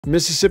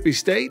Mississippi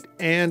State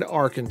and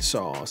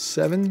Arkansas,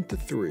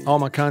 7-3. All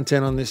my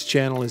content on this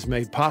channel is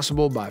made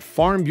possible by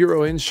Farm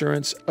Bureau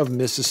Insurance of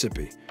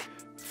Mississippi.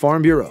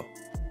 Farm Bureau,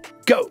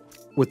 go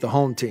with the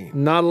home team.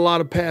 Not a lot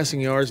of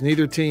passing yards.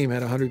 Neither team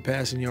had 100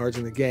 passing yards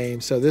in the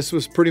game, so this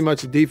was pretty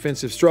much a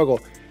defensive struggle.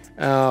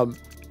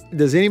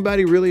 Does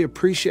anybody really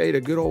appreciate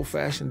a good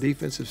old-fashioned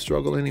defensive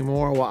struggle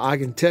anymore? Well, I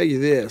can tell you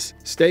this.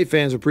 State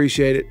fans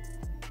appreciate it.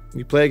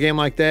 You play a game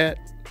like that,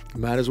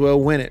 you might as well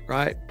win it,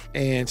 right?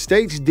 And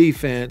State's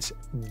defense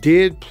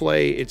did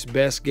play its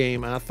best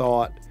game, I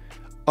thought,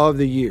 of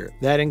the year.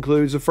 That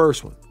includes the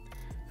first one.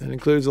 That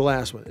includes the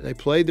last one. They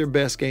played their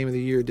best game of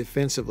the year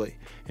defensively.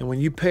 And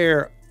when you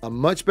pair a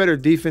much better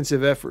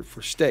defensive effort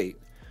for State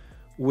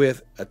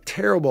with a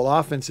terrible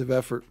offensive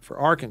effort for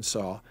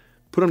Arkansas,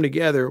 put them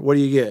together, what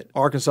do you get?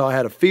 Arkansas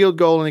had a field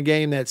goal in the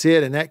game, that's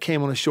it, and that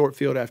came on a short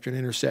field after an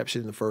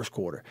interception in the first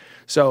quarter.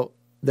 So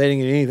they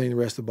didn't get anything the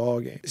rest of the ball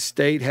game.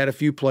 State had a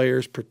few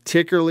players,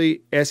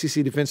 particularly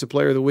SEC Defensive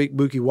Player of the Week,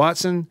 Buki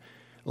Watson,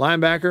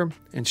 linebacker,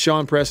 and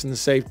Sean Preston, the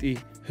safety,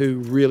 who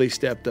really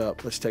stepped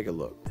up. Let's take a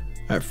look.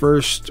 At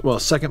first, well,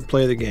 second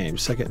play of the game,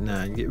 2nd and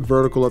 9. Get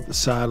vertical up the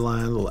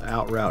sideline, a little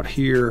out route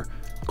here.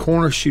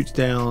 Corner shoots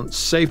down,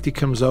 safety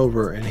comes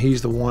over, and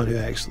he's the one who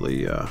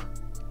actually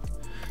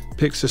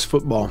picks this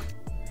football.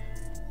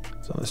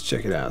 So let's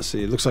check it out.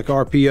 See, it looks like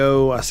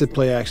RPO. I said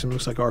play action,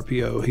 looks like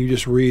RPO. He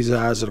just reads the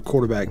eyes of the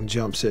quarterback and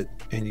jumps it,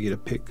 and you get a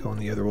pick going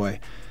the other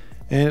way.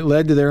 And it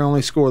led to their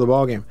only score of the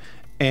ball game.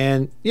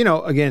 And, you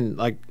know, again,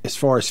 like as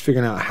far as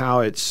figuring out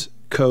how it's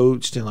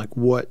coached and like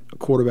what a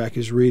quarterback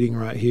is reading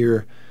right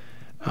here,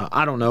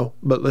 I don't know,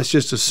 but let's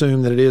just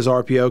assume that it is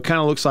RPO.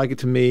 Kind of looks like it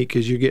to me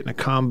because you're getting a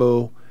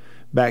combo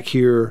back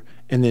here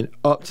and then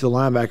up to the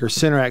linebacker.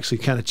 Center actually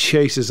kind of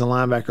chases the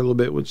linebacker a little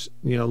bit, which,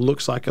 you know,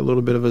 looks like a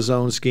little bit of a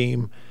zone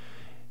scheme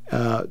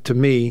to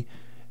me,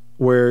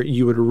 where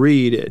you would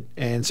read it.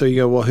 And so you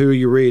go, well, who are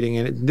you reading?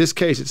 And in this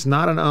case, it's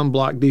not an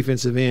unblocked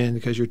defensive end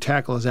because your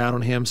tackle is out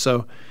on him.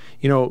 So,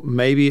 you know,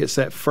 maybe it's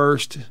that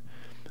first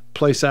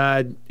play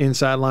side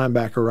inside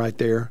linebacker right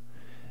there.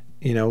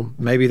 You know,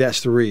 maybe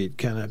that's the read.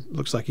 Kind of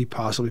looks like he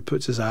possibly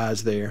puts his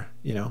eyes there.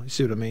 You know, you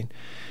see what I mean?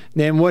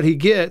 Then what he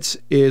gets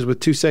is with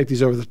two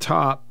safeties over the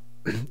top,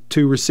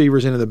 two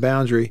receivers into the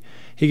boundary,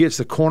 he gets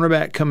the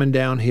cornerback coming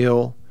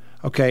downhill,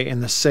 okay,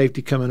 and the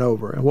safety coming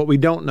over. And what we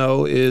don't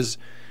know is,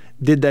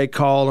 did they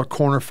call a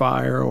corner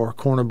fire or a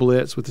corner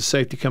blitz with the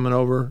safety coming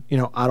over? You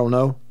know, I don't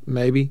know.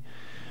 Maybe.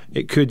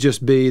 It could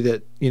just be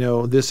that, you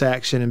know, this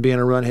action and being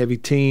a run-heavy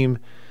team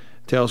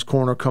tells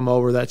corner come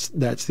over. That's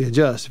the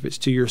adjust. If it's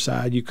to your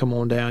side, you come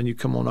on down, you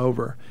come on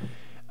over.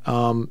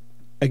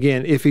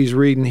 Again, if he's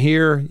reading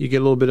here, you get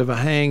a little bit of a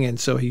hang, and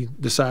so he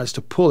decides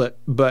to pull it.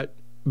 But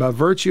by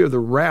virtue of the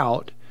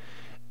route,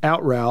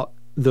 out route,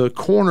 the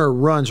corner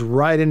runs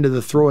right into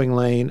the throwing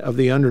lane of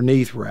the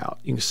underneath route.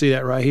 You can see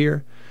that right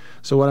here.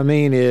 So what I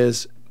mean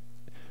is,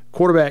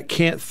 quarterback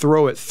can't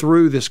throw it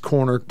through this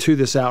corner to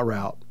this out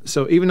route.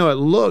 So even though it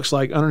looks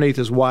like underneath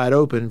is wide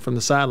open from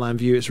the sideline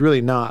view, it's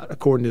really not,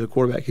 according to the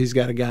quarterback. He's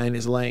got a guy in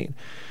his lane.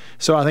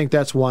 So I think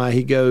that's why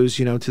he goes,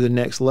 you know, to the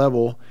next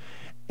level.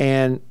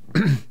 And,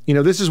 you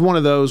know, this is one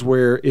of those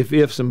where if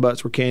ifs and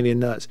buts were candy and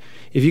nuts.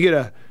 If you get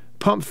a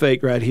pump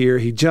fake right here,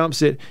 he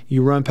jumps it,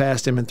 you run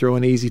past him and throw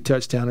an easy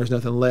touchdown, there's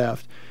nothing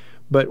left.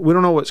 But we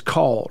don't know what's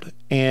called.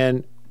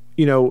 And,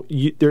 you know,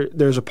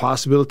 there's a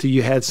possibility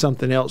you had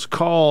something else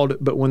called,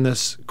 but when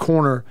this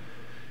corner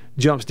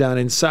jumps down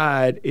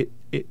inside,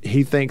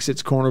 he thinks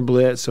it's corner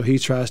blitz, so he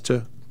tries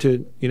to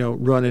you know,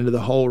 run into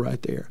the hole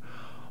right there.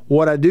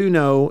 What I do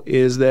know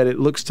is that it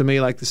looks to me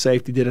like the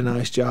safety did a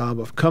nice job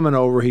of coming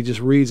over. He just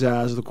reads the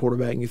eyes of the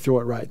quarterback and you throw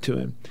it right to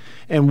him.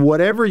 And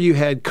whatever you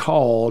had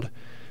called,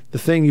 the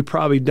thing you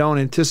probably don't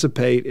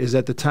anticipate is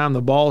at the time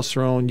the ball's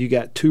thrown, you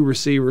got two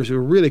receivers who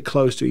are really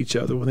close to each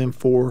other, within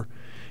 4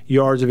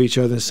 yards of each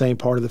other in the same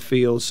part of the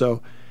field.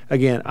 So,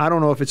 again, I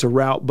don't know if it's a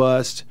route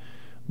bust,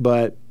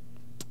 but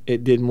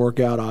it didn't work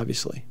out,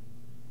 obviously.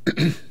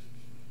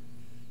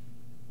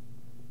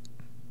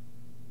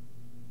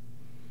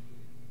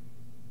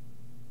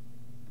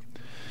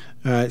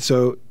 All right,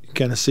 so you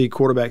kind of see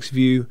quarterback's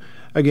view.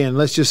 Again,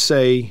 let's just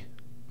say,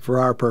 for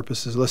our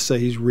purposes, let's say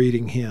he's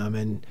reading him.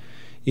 And,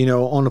 you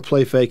know, on the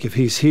play fake, if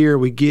he's here,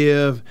 we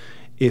give.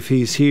 If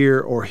he's here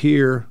or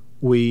here,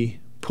 we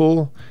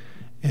pull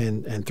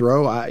and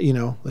throw. You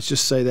know, let's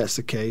just say that's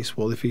the case.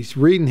 Well, if he's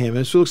reading him,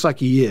 and it looks like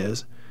he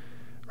is,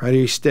 right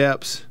here he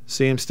steps,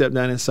 see him step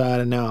down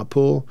inside, and now I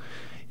pull.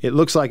 It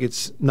looks like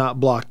it's not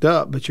blocked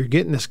up, but you're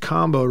getting this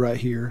combo right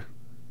here,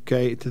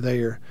 okay, to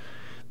there.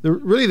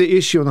 Really the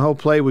issue on the whole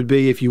play would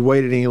be if you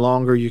waited any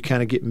longer, you're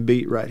kind of getting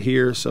beat right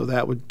here, so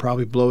that would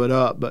probably blow it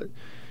up. But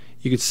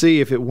you could see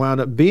if it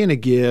wound up being a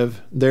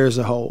give, there's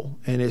a hole,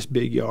 and it's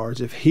big yards.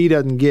 If he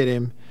doesn't get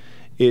him,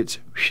 it's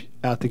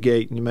out the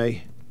gate, and you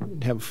may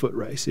have a foot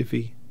race if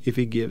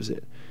he gives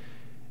it.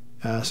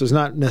 So it's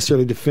not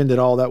necessarily defended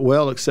all that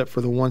well, except for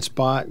the one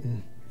spot,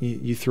 and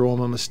you throw him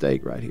a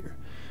mistake right here.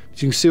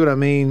 But you can see what I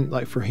mean.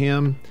 Like for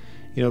him,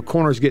 You know,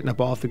 corners getting up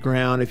off the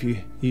ground if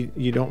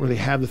you don't really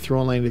have the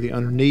throwing lane to the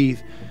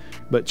underneath,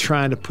 but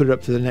trying to put it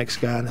up to the next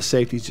guy, and the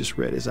safety's just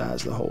read his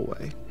eyes the whole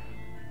way.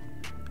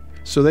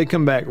 So they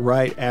come back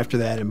right after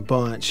that in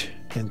bunch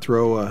and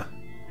throw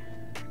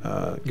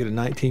get a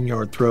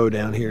 19-yard throw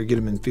down here, get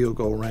them in field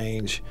goal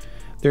range.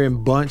 They're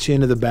in bunch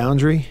into the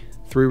boundary.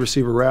 3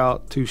 receiver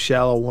route, 2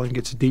 shallow, 1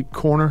 gets a deep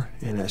corner,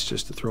 and that's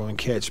just a throw and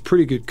catch.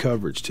 Pretty good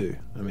coverage too.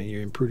 I mean,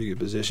 you're in pretty good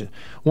position.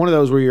 One of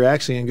those where you're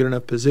actually in good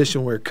enough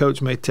position where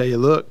coach may tell you,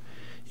 look,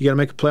 you got to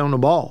make a play on the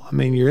ball. I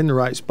mean, you're in the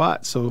right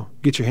spot, so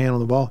get your hand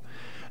on the ball.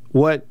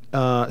 What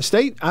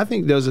State, I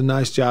think, does a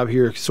nice job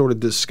here sort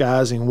of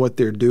disguising what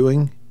they're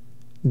doing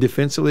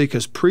defensively,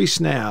 because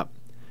pre-snap,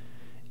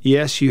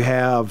 yes, you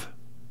have,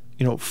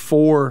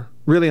 4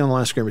 really on the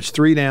line of scrimmage,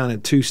 3 down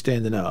and 2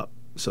 standing up.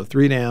 So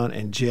 3 down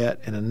and Jett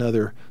and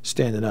another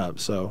standing up.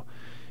 So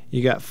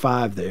you got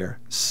 5 there.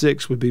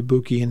 6 would be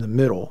Buki in the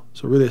middle.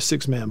 So really a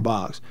 6-man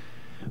box.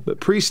 But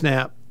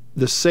pre-snap,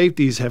 the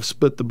safeties have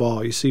split the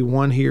ball. You see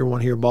 1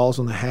 here, balls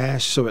on the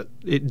hash. So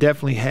it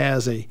definitely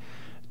has a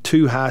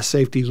 2 high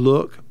safety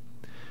look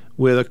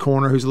with a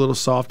corner who's a little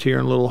soft here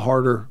and a little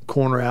harder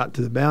corner out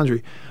to the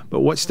boundary.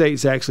 But what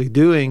State's actually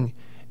doing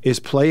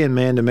is playing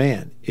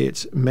man-to-man.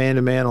 It's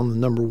man-to-man on the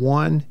number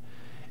 1.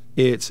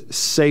 It's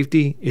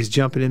safety is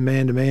jumping in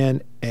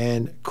man-to-man,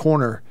 and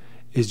corner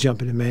is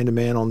jumping in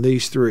man-to-man on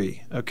these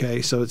 3. Okay,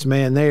 so it's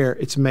man there,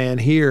 it's man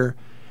here,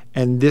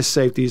 and this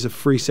safety is a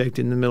free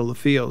safety in the middle of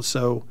the field.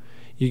 So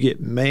you get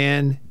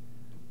man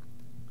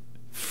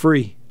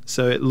free.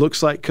 So it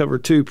looks like cover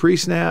 2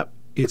 pre-snap.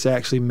 It's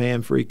actually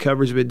man-free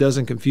coverage, but it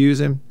doesn't confuse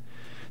him.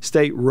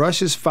 State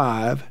rushes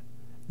 5.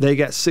 They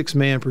got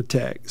 6-man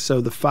protect.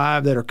 So the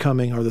 5 that are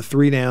coming are the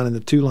 3 down and the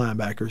 2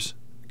 linebackers.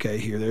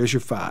 Okay, there's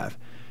your 5.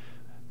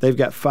 They've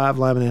got 5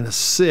 linemen and a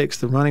 6.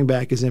 The running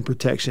back is in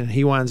protection.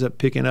 He winds up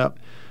picking up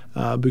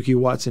Buki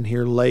Watson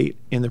here late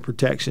in the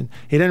protection.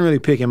 He doesn't really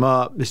pick him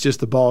up. It's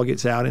just the ball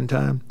gets out in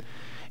time.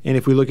 And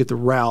if we look at the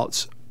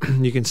routes,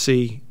 you can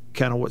see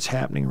kind of what's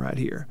happening right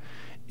here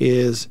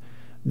is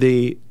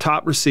the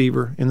top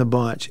receiver in the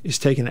bunch is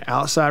taking an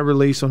outside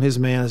release on his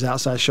man, his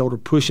outside shoulder,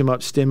 push him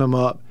up, stem him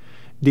up,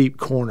 deep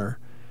corner.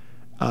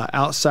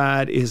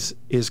 Outside is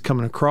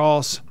coming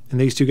across,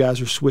 and these 2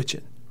 guys are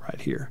switching right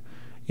here.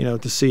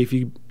 To see if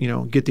you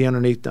get the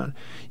underneath done.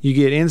 You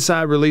get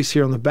inside release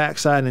here on the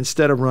backside, and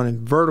instead of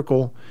running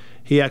vertical,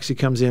 he actually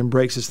comes in,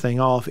 breaks this thing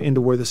off into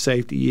where the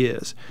safety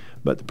is.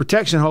 But the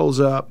protection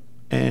holds up,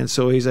 and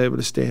so he's able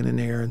to stand in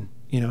there and,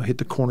 hit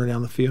the corner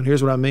down the field.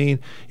 Here's what I mean.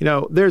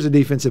 There's a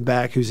defensive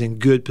back who's in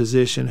good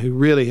position, who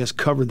really has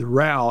covered the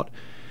route.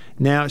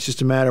 Now it's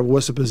just a matter of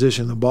what's the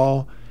position of the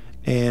ball.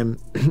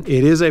 And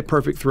it is a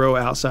perfect throw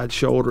outside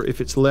shoulder. If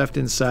it's left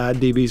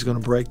inside, DB's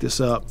going to break this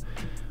up.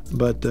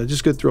 But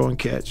just good throw and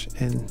catch.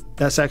 And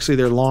that's actually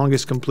their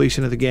longest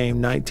completion of the game,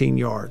 19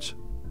 yards.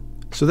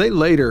 So they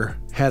later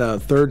had a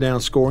 3rd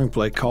down scoring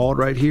play called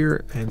right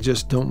here and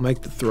just don't make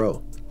the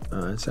throw.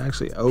 It's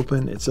actually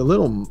open. It's a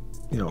little,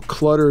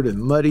 cluttered and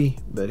muddy,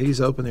 but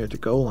he's open there at the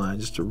goal line.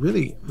 Just a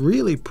really,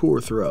 really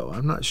poor throw.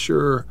 I'm not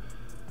sure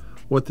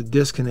what the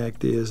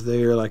disconnect is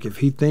there. Like if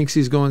he thinks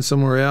he's going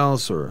somewhere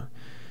else or,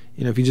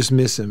 if you just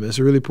miss him. It's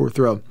a really poor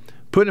throw.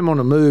 Putting him on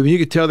the move, and you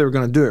could tell they were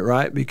going to do it,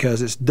 right?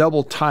 Because it's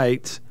double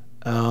tight.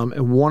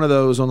 And one of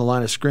those on the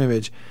line of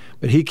scrimmage,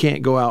 but he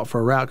can't go out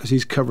for a route because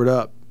he's covered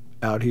up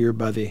out here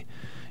by the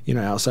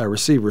outside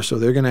receiver. So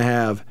they're going to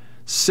have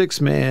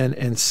 6-man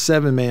and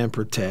 7-man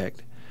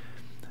protect.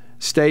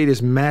 State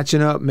is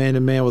matching up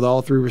man-to-man with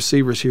all 3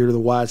 receivers here to the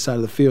wide side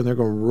of the field, and they're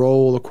going to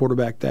roll the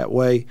quarterback that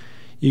way.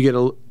 You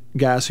get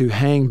guys who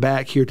hang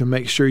back here to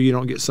make sure you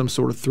don't get some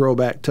sort of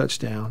throwback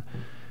touchdown.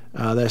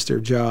 That's their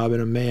job in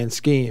a man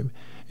scheme.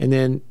 And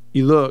then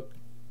you look,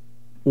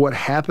 what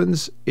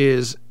happens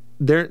is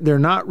they're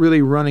not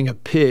really running a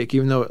pick,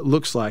 even though it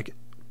looks like it.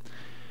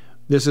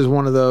 This is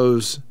one of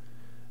those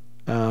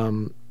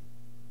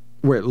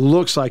where it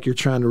looks like you're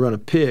trying to run a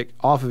pick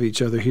off of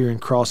each other here and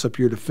cross up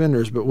your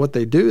defenders. But what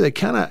they do, they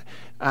kind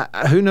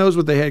of, who knows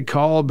what they had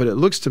called, but it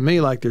looks to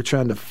me like they're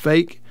trying to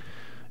fake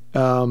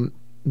the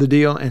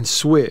deal and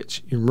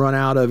switch and run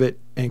out of it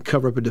and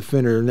cover up a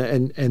defender.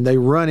 And they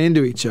run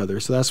into each other.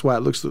 So that's why it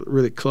looks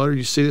really cluttered.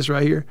 You see this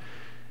right here?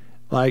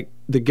 Like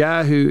the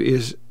guy who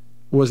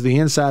was the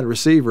inside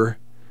receiver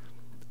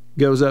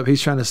goes up,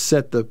 he's trying to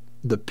set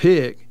the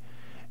pick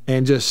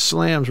and just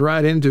slams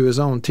right into his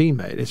own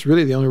teammate. It's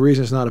really the only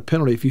reason it's not a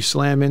penalty. If you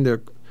slam into a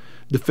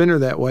defender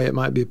that way, it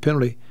might be a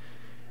penalty.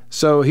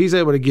 So he's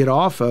able to get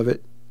off of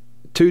it.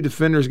 2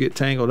 defenders get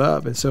tangled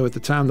up, and so at the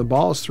time the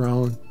ball is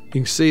thrown, you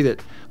can see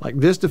that like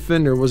this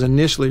defender was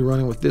initially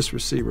running with this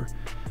receiver.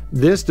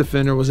 This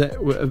defender was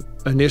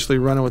initially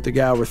running with the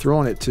guy we're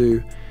throwing it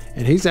to,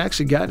 and he's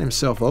actually gotten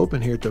himself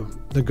open here to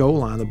the goal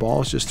line. The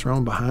ball is just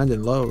thrown behind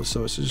and low,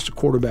 so it's just a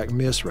quarterback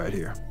miss right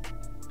here.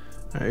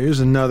 All right, here's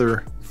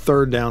another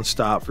 3rd down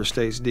stop for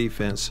State's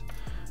defense.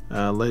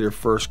 Later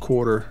first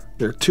quarter,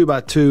 they're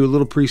 2-by-2, a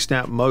little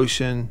pre-snap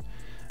motion.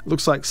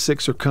 Looks like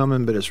 6 are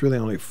coming, but it's really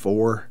only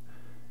 4.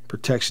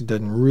 protection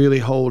doesn't really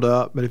hold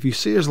up. But if you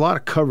see, there's a lot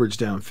of coverage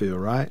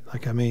downfield, right?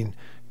 Like, I mean,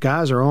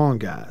 guys are on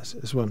guys,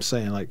 is what I'm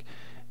saying. Like,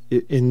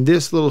 in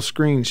this little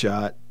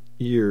screenshot,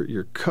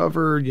 you're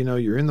covered, you know,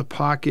 you're in the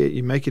pocket,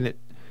 you're making it,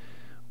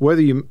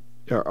 whether you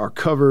are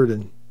covered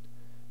and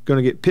going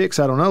to get picks,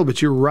 I don't know,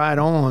 but you're right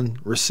on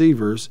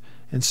receivers,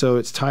 and so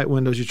it's tight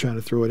windows you're trying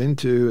to throw it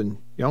into, and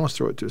you almost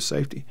throw it to a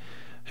safety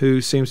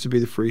who seems to be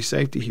the free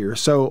safety here.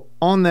 So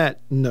on that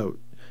note,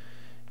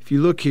 if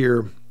you look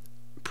here,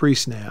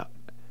 pre-snap,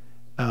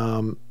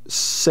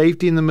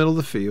 safety in the middle of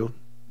the field,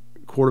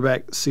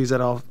 quarterback sees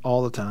that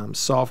all the time,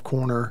 soft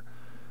corner.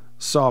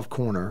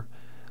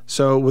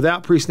 So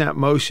without pre-snap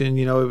motion,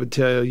 you know, it would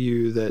tell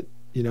you that,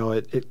 you know,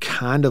 it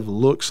kind of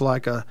looks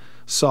like a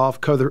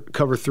soft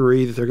cover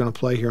three that they're going to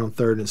play here on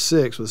 3rd and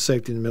 6 with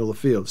safety in the middle of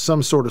the field,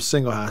 some sort of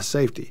single high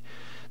safety.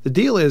 The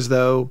deal is,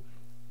 though,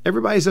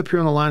 everybody's up here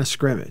on the line of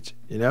scrimmage,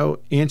 you know,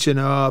 inching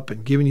up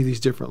and giving you these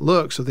different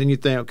looks. So then you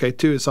think, okay,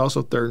 too, it's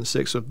also 3rd and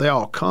 6. So if they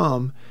all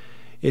come,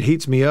 it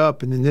heats me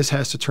up, and then this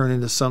has to turn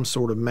into some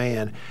sort of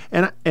man.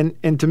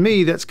 And to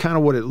me, that's kind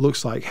of what it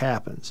looks like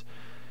happens.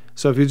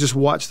 So if you just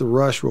watch the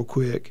rush real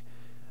quick,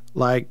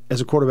 like as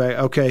a quarterback,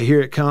 okay,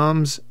 here it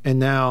comes, and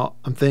now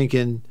I'm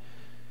thinking,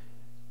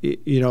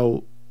 you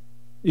know,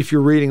 if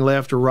you're reading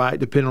left or right,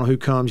 depending on who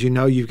comes, you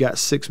know you've got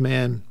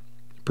 6-man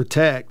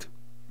protect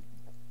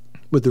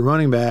with the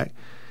running back,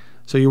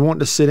 so you're wanting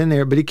to sit in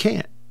there, but he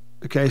can't.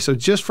 Okay, so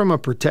just from a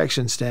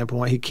protection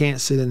standpoint, he can't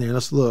sit in there.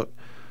 Let's look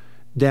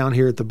down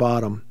here at the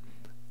bottom.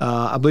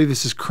 I believe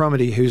this is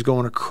Crumity who's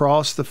going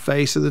across the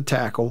face of the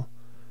tackle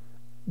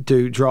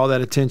to draw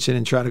that attention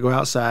and try to go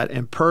outside,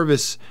 and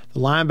Purvis, the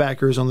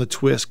linebacker, is on the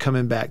twist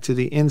coming back to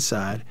the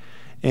inside,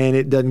 and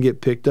it doesn't get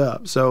picked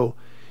up. So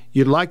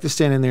you'd like to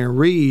stand in there and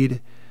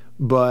read,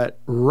 but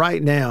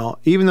right now,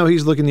 even though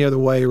he's looking the other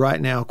way, right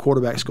now,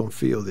 quarterback's going to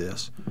feel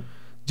this.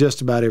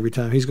 Just about every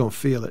time he's going to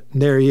feel it.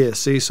 And there he is.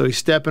 See, so he's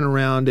stepping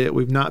around it.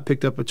 We've not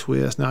picked up a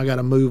twist. Now I got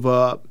to move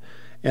up,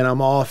 and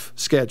I'm off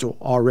schedule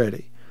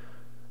already.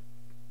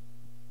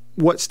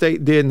 What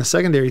State did in the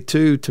secondary,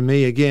 too, to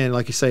me, again,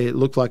 like you say, it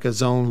looked like a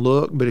zone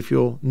look, but if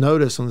you'll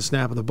notice on the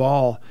snap of the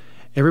ball,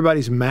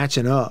 everybody's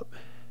matching up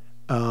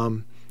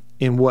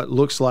in what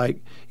looks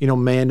like, you know,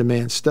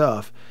 man-to-man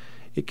stuff.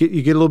 You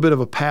get a little bit of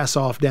a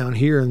pass-off down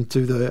here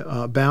into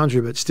the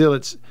boundary, but still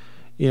it's,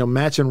 you know,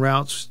 matching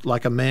routes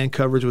like a man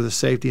coverage with a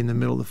safety in the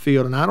middle of the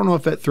field. And I don't know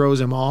if that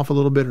throws him off a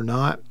little bit or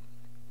not.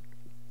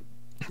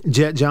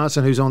 Jett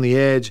Johnson, who's on the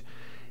edge,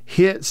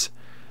 hits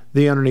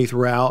the underneath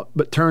route,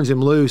 but turns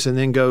him loose and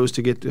then goes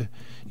to get to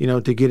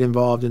get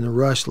involved in the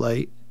rush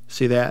late.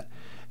 See that?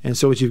 And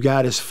so what you've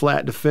got is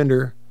flat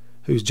defender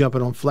who's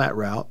jumping on flat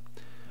route.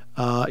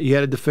 You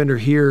had a defender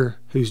here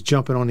who's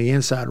jumping on the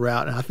inside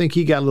route, and I think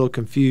he got a little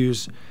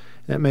confused.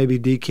 That may be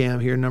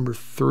DCAM here, number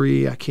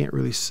 3. I can't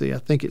really see. I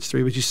think it's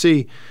 3. But you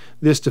see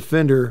this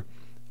defender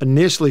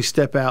initially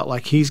step out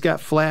like he's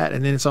got flat,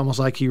 and then it's almost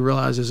like he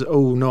realizes,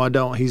 oh, no, I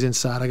don't. He's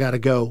inside. I got to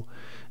go.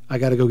 I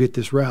got to go get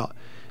this route.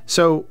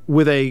 So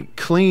with a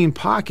clean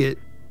pocket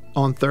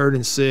on 3rd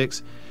and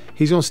 6,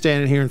 he's going to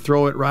stand in here and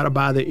throw it right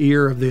by the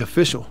ear of the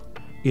official,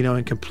 you know,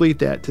 and complete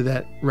that to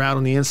that route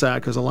on the inside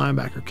because a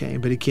linebacker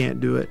came, but he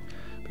can't do it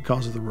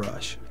because of the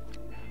rush.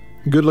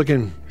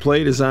 Good-looking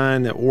play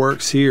design that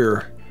works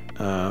here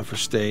for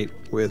State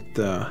with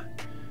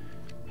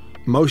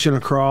motion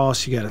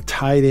across. You got a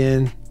tight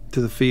end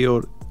to the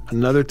field,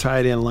 another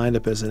tight end lined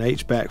up as an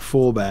H-back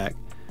fullback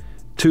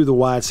to the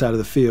wide side of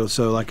the field.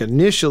 So like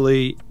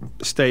initially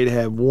State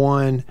had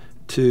 1,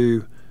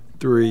 2,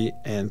 3,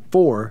 and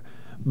 4,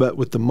 but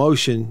with the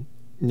motion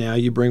now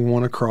you bring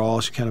one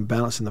across, you kind of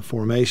balance in the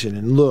formation.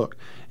 And look,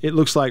 it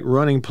looks like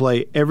running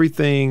play,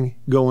 everything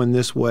going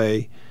this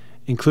way,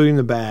 including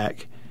the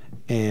back.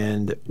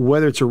 And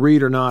whether it's a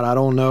read or not, I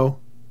don't know,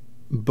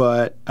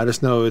 but I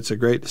just know it's a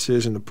great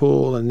decision to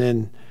pull. And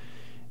then,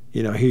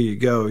 you know, here you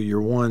go.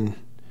 You're one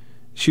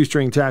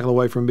shoestring tackle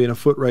away from being a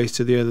foot race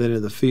to the other end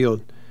of the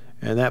field.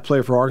 And that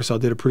player for Arkansas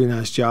did a pretty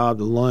nice job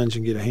to lunge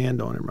and get a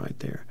hand on him right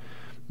there.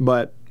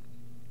 But,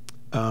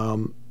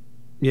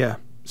 yeah,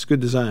 it's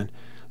good design.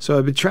 So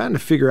I've been trying to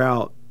figure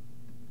out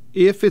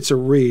if it's a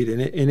read,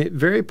 and it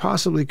very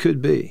possibly could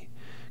be.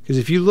 Because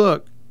if you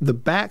look, the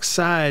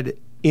backside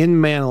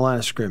in-man line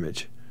of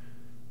scrimmage,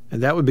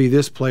 and that would be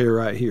this player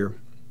right here,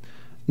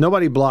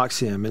 nobody blocks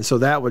him. And so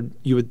that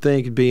you would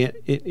think would be an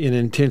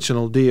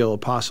intentional deal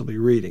of possibly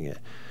reading it.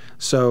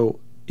 So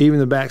even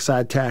the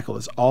backside tackle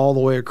is all the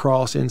way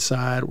across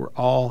inside. We're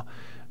all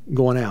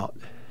going out.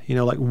 You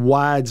know, like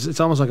wide, it's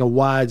almost like a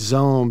wide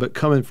zone, but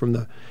coming from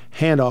the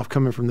handoff,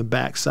 coming from the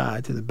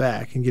backside to the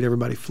back and get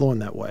everybody flowing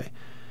that way.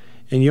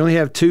 And you only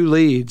have 2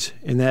 leads,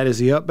 and that is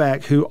the up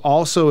back who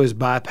also is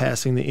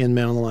bypassing the in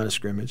man on the line of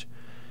scrimmage,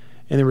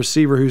 and the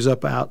receiver who's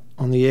up out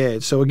on the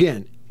edge. So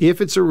again, if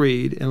it's a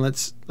read, and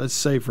let's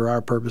say for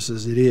our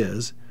purposes it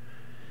is,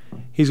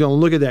 he's going to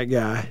look at that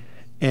guy,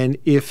 and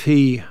if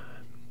he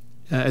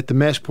at the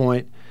mesh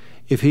point,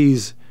 if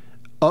he's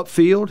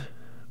upfield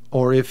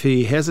or if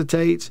he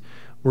hesitates,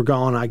 we're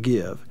gone, I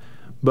give.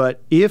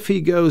 But if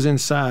he goes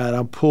inside,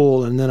 I'll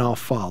pull and then I'll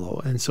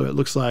follow. And so it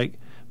looks like,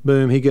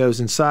 boom, he goes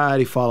inside,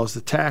 he follows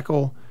the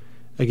tackle.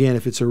 Again,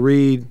 if it's a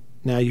read,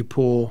 now you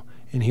pull,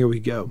 and here we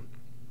go.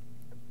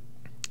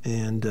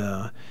 And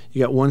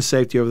you got one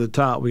safety over the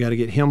top. We got to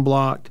get him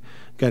blocked,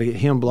 got to get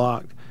him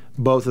blocked.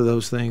 Both of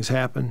those things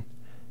happen.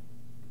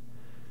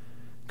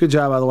 Good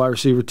job by the wide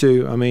receiver,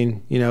 too. I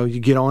mean, you know, you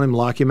get on him,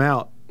 lock him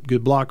out.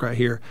 Good block right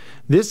here.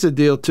 This is a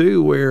deal,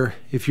 too, where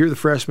if you're the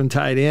freshman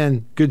tight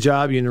end, good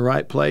job, you're in the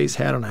right place,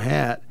 hat on a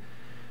hat.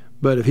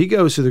 But if he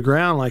goes to the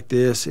ground like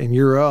this and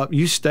you're up,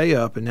 you stay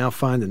up and now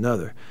find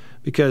another.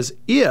 Because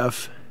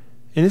if,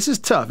 and this is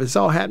tough, it's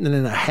all happening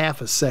in a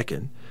half a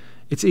second.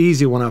 It's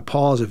easy when I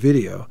pause a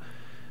video.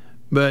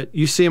 But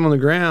you see him on the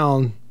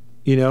ground,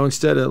 you know,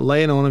 instead of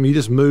laying on him, you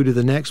just move to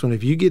the next one.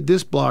 If you get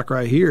this block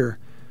right here,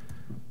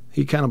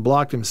 he kind of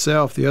blocked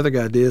himself, the other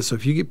guy did. So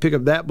if you pick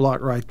up that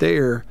block right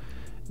there,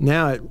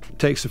 now it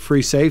takes a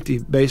free safety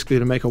basically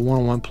to make a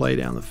one-on-one play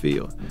down the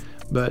field.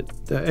 But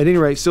at any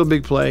rate, still a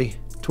big play.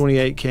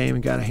 28 came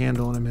and got a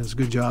handle on him. It was a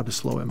good job to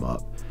slow him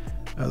up.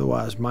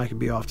 Otherwise, Mike would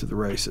be off to the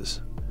races.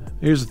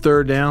 Here's the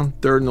third down,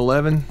 3rd and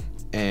 11.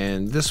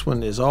 And this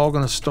one is all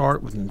going to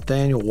start with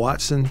Nathaniel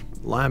Watson,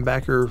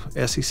 linebacker,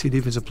 SEC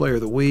Defensive Player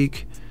of the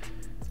Week,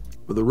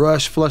 with a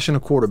rush flushing a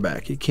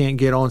quarterback. He can't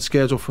get on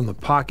schedule from the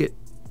pocket,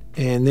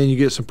 and then you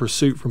get some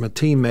pursuit from a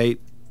teammate,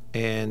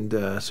 and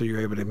so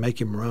you're able to make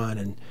him run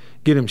and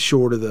get him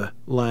short of the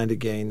line to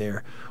gain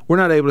there. We're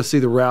not able to see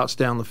the routes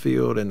down the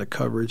field and the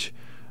coverage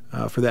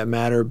for that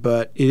matter,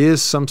 but it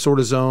is some sort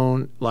of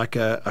zone, like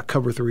a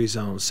cover 3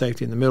 zone,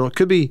 safety in the middle. It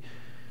could be,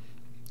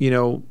 you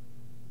know,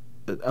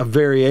 a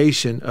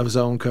variation of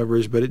zone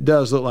coverage, but it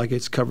does look like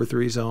it's cover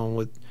 3 zone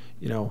with,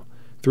 you know,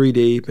 3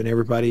 deep, and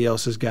everybody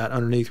else has got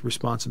underneath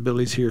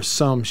responsibilities here,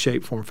 some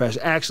shape, form,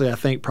 fashion. Actually, I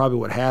think probably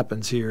what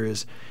happens here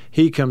is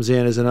he comes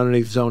in as an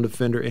underneath zone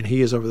defender, and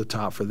he is over the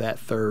top for that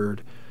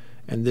third,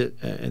 and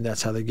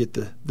that's how they get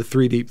the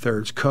 3 deep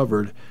thirds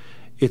covered.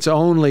 It's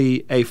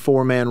only a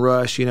 4-man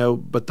rush, you know,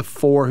 but the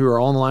 4 who are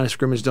on the line of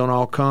scrimmage don't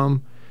all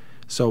come.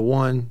 So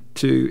 1,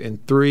 2,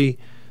 and 3.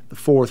 The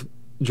 4th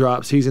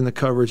drops, he's in the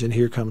coverage, and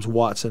here comes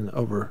Watson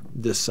over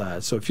this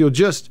side. So if you'll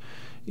just,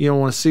 you don't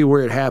want to see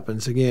where it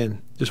happens,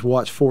 again, just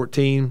watch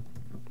 14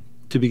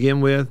 to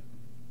begin with.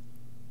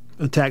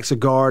 Attacks a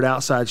guard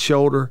outside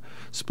shoulder,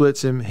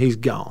 splits him, he's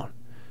gone.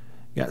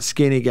 Got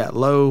skinny, got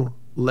low,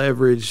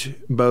 leverage,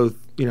 both,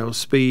 you know,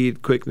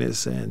 speed,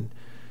 quickness, and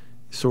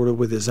sort of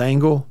with his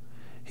angle.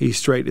 He's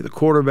straight to the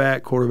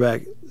quarterback.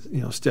 Quarterback,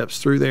 you know, steps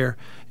through there.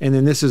 And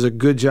then this is a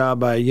good job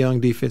by a young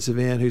defensive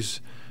end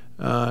who's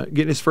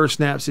getting his first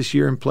snaps this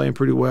year and playing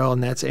pretty well,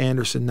 and that's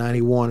Anderson,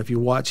 91. If you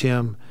watch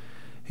him,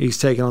 he's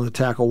taking on the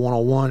tackle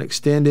one-on-one,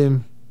 extend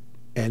him,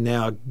 and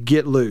now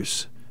get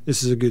loose.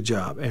 This is a good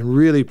job, and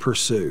really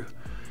pursue.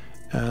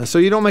 So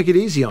you don't make it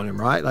easy on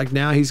him, right? Like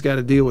now he's got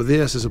to deal with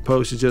this as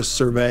opposed to just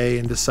survey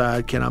and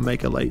decide, can I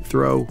make a late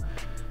throw?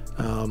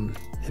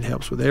 It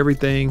helps with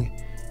everything.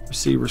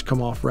 Receivers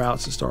come off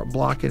routes and start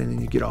blocking, and then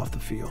you get off the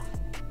field.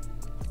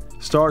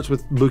 Starts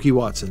with Bookie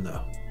Watson,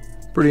 though.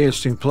 Pretty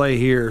interesting play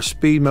here.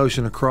 Speed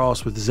motion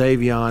across with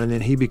Xavion, and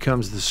then he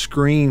becomes the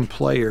screen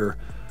player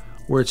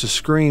where it's a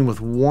screen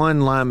with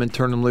one lineman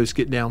turn them loose,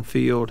 get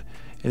downfield,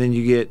 and then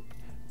you get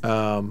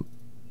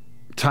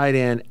tight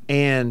end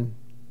and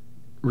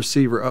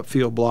receiver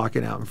upfield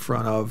blocking out in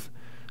front of.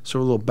 So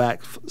a little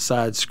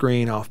backside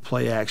screen off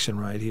play action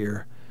right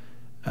here.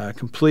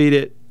 Complete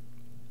it.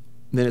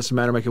 Then it's a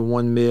matter of making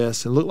one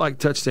miss. It looked like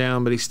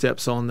touchdown, but he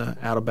steps on the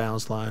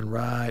out-of-bounds line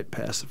right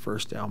past the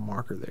first down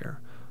marker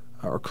there,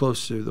 or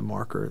close to the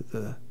marker,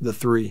 the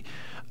 3.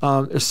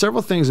 There's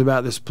several things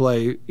about this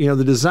play. You know,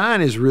 the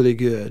design is really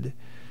good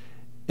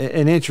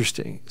and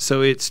interesting.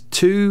 So it's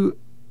 2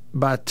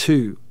 by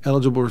 2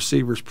 eligible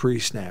receivers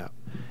pre-snap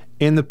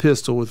in the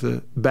pistol with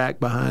the back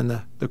behind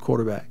the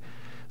quarterback.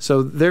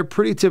 So they're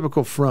pretty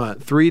typical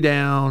front. 3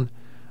 down,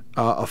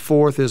 a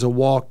 4th is a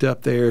walked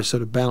up there. So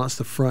to balance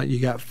the front, you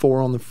got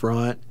 4 on the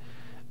front.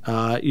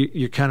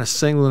 You're kind of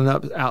singling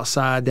up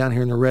outside down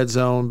here in the red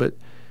zone, but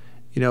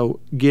you know,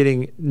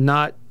 getting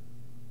not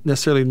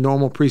necessarily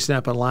normal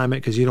pre-snap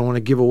alignment because you don't want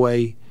to give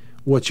away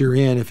what you're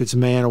in if it's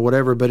man or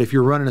whatever. But if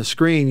you're running a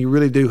screen, you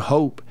really do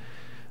hope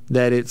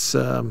that it's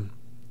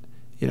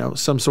you know,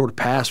 some sort of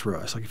pass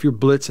rush. Like if you're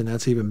blitzing,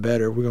 that's even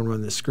better. We're going to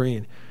run this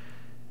screen.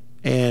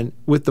 And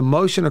with the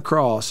motion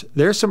across,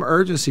 there's some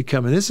urgency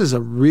coming. This is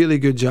a really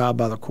good job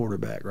by the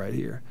quarterback right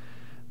here.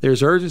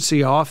 There's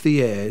urgency off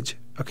the edge.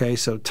 Okay,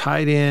 so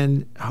tight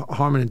end,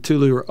 Harmon and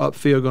Tulu are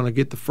upfield going to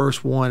get the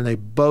first one, and they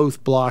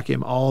both block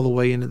him all the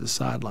way into the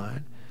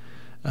sideline.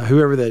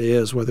 Whoever that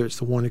is, whether it's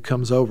the one who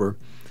comes over.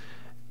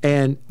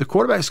 And the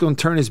quarterback's going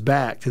to turn his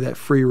back to that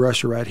free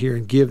rusher right here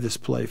and give this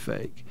play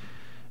fake,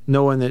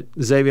 knowing that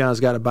Xavion's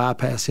got to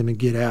bypass him and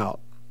get out.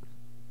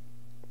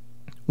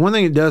 One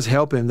thing that does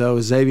help him, though,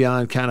 is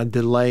Xavion kind of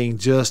delaying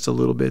just a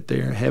little bit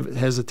there,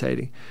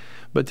 hesitating.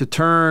 But to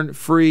turn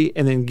free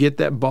and then get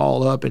that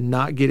ball up and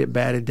not get it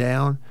batted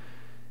down,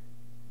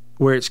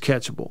 where it's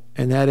catchable.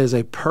 And that is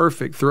a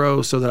perfect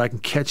throw so that I can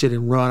catch it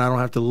and run. I don't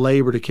have to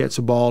labor to catch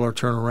the ball or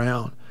turn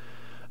around.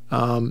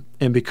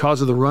 And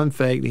because of the run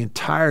fake, the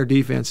entire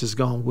defense has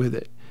gone with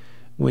it.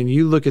 When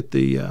you look at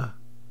the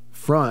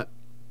front,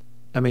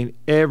 I mean,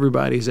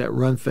 everybody's at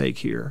run fake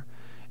here,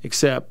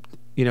 except,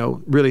 you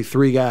know, really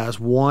three guys.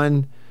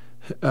 One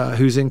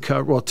who's in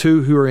cover, well,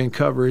 two who are in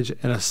coverage,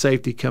 and a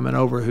safety coming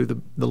over who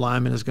the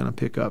lineman is going to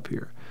pick up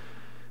here.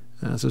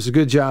 So it's a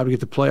good job to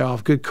get the play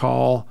off. Good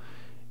call.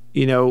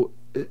 You know,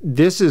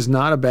 this is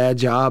not a bad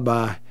job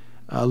by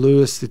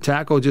Lewis to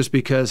tackle, just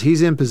because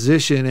he's in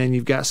position and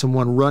you've got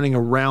someone running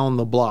around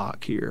the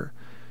block here.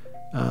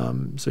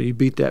 So you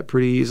beat that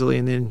pretty easily,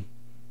 and then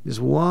just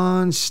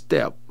one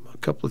step, a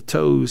couple of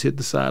toes hit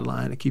the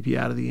sideline to keep you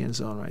out of the end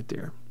zone right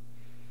there.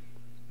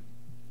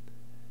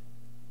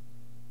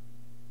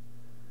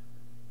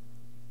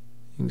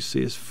 You can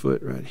see his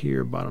foot right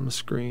here, bottom of the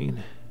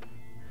screen.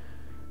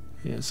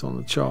 Yeah, it's on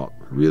the chalk.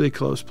 Really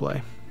close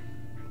play.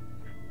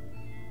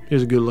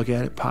 Here's a good look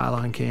at it,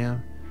 pylon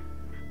cam.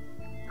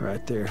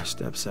 Right there,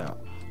 steps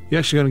out. You're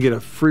actually going to get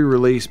a free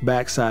release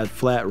backside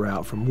flat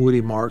route from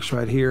Woody Marks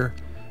right here,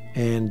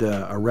 and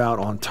a route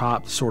on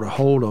top to sort of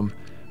hold them.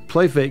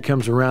 Play fake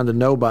comes around to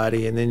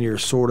nobody, and then you're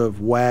sort of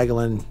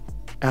waggling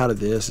out of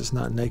this. It's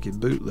not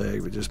naked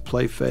bootleg, but just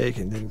play fake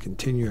and then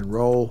continue and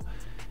roll.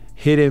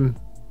 Hit him,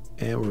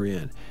 and we're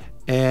in.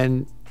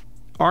 And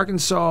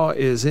Arkansas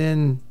is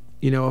in,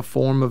 you know, a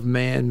form of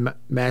man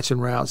matching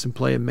routes and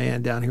playing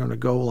man down here on the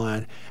goal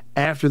line.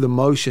 After the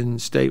motion,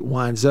 State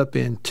winds up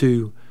in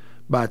 2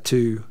 by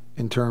 2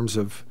 in terms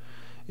of,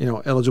 you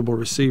know, eligible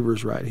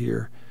receivers right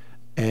here.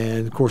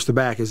 And, of course, the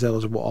back is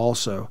eligible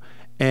also.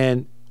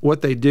 And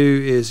what they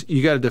do is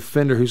you got a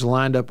defender who's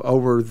lined up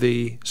over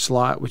the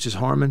slot, which is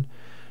Harmon,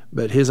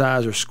 but his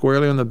eyes are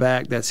squarely on the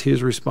back. That's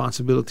his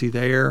responsibility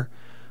there.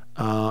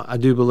 I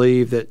do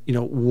believe that, you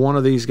know, one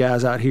of these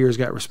guys out here has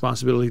got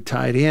responsibility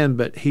tied in,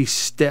 but he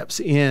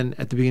steps in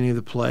at the beginning of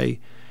the play,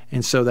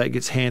 and so that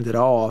gets handed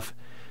off.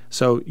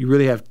 So you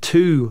really have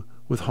 2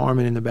 with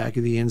Harmon in the back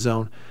of the end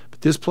zone.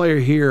 But this player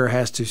here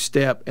has to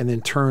step and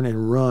then turn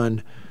and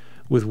run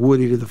with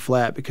Woody to the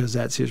flat, because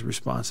that's his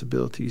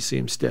responsibility. You see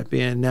him step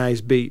in. Now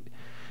he's beat.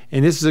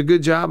 And this is a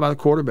good job by the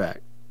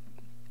quarterback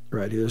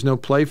right here. There's no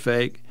play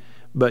fake,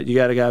 but you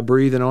got a guy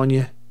breathing on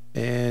you,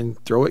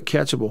 and throw it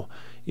catchable.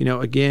 You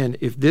know, again,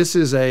 if this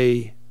is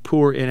a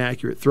poor,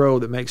 inaccurate throw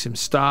that makes him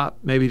stop,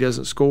 maybe he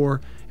doesn't score.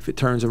 If it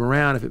turns him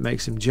around, if it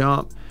makes him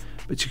jump.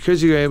 But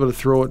because you're able to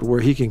throw it to where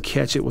he can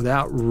catch it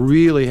without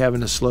really having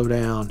to slow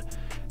down,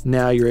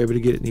 now you're able to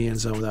get it in the end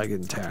zone without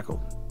getting tackled.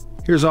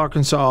 Here's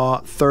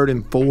Arkansas, 3rd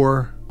and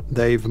 4.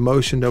 They've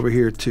motioned over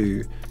here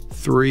to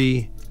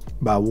 3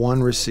 by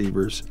 1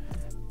 receivers.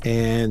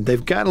 And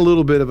they've got a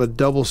little bit of a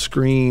double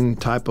screen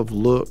type of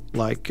look,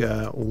 like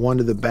one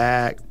to the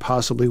back,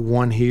 possibly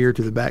one here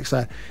to the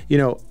backside. You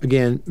know,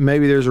 again,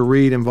 maybe there's a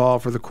read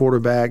involved for the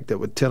quarterback that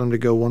would tell him to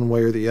go one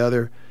way or the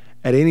other.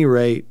 At any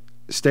rate,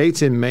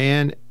 State's in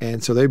man,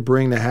 and so they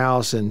bring the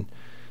house and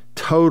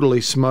totally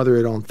smother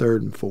it on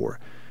 3rd and 4.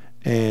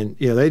 And,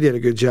 you know, they did a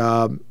good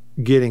job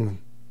getting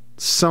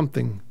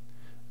something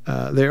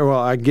there.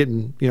 Well,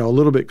 getting, you know, a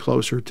little bit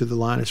closer to the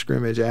line of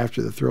scrimmage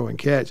after the throw and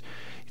catch,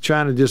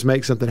 trying to just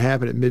make something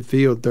happen at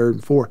midfield, 3rd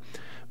and 4.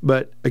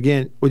 But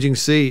again, what you can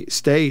see,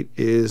 State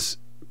is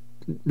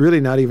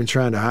really not even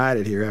trying to hide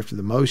it here after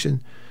the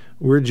motion.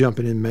 We're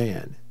jumping in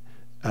man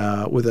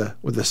with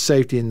a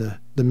safety in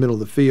the middle of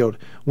the field.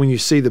 When you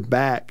see the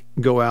back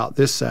go out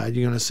this side,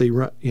 you're going to see,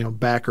 you know,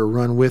 backer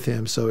run with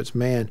him, so it's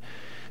man.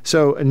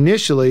 So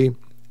initially,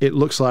 it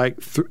looks like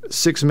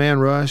 6-man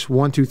rush,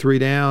 1, 2, 3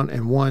 down,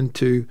 and 1,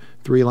 2,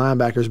 3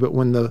 linebackers. But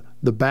when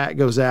the back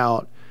goes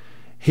out,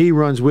 he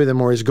runs with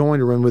him, or is going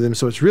to run with him.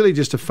 So it's really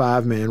just a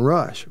 5-man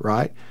rush,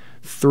 right?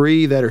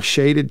 3 that are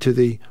shaded to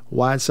the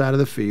wide side of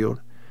the field,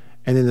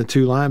 and then the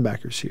 2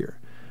 linebackers here.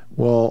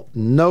 Well,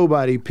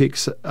 nobody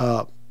picks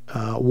up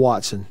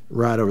Watson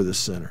right over the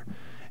center.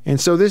 And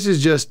so this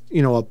is just,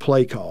 you know, a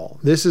play call.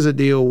 This is a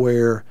deal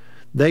where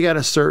they got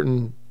a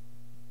certain,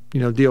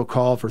 you know, deal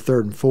call for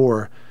 3rd and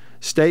 4.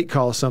 State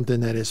calls something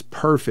that is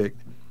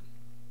perfect,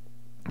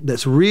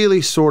 that's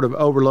really sort of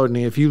overloading.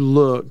 If you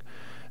look,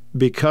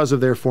 because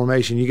of their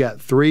formation, you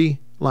got 3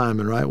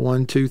 linemen, right?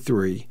 1, 2,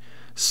 3.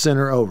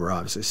 Center over,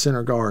 obviously.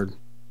 Center guard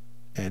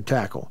and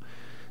tackle.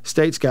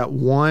 State's got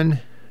 1,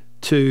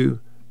 2,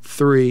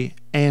 3,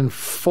 and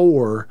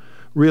 4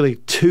 really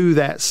to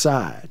that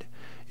side,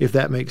 if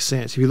that makes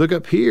sense. If you look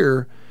up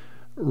here,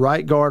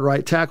 right guard,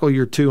 right tackle,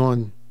 you're 2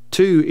 on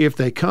 2 if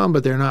they come,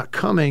 but they're not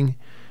coming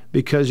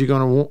because you're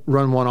going to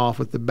run one off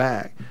with the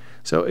back.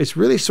 So it's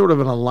really sort of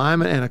an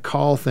alignment and a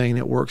call thing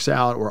that works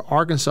out, where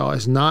Arkansas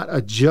is not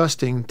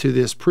adjusting to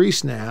this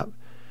pre-snap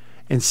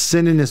and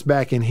sending this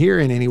back in here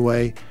in any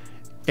way,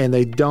 and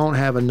they don't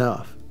have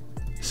enough.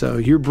 So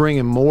you're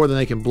bringing more than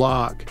they can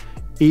block,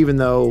 even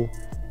though,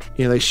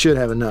 you know, they should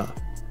have enough.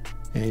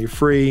 And you're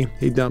free,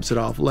 he dumps it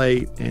off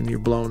late, and you're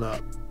blown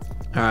up.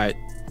 All right,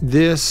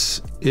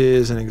 this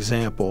is an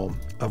example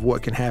of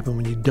what can happen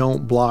when you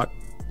don't block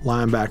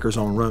linebackers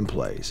on run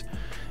plays.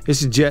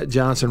 This is Jett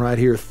Johnson right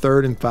here,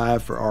 3rd and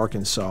 5 for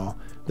Arkansas.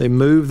 They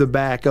move the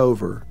back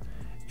over.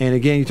 And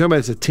again, you're talking about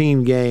it's a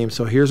team game,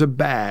 so here's a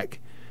back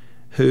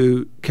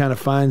who kind of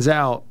finds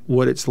out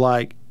what it's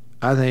like,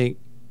 I think,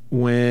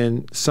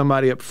 when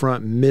somebody up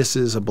front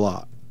misses a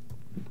block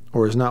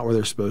or is not where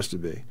they're supposed to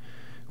be.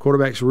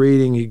 Quarterback's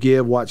reading, you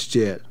give, watch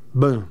Jett.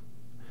 Boom.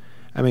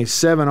 I mean,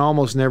 7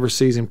 almost never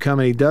sees him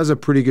coming. He does a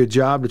pretty good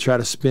job to try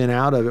to spin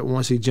out of it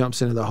once he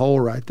jumps into the hole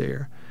right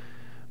there.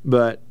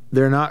 But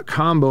they're not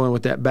comboing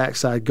with that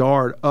backside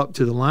guard up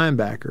to the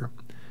linebacker.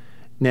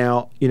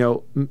 Now, you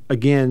know,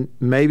 again,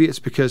 maybe it's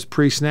because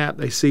pre-snap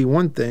they see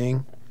one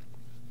thing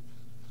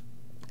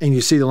and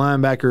you see the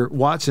linebacker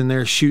Watson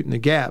there shooting the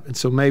gap. And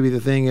so maybe the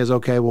thing is,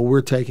 okay, well,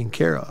 we're taken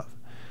care of.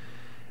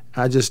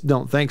 I just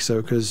don't think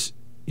so because,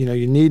 you know,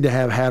 you need to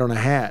have hat on a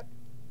hat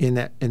in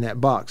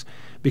that box.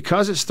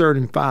 Because it's 3rd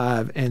and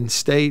 5 and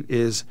State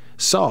is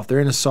soft,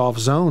 they're in a soft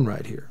zone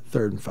right here,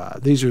 3rd and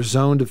 5. These are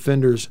zone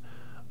defenders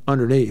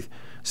underneath.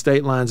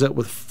 State lines up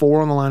with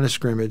 4 on the line of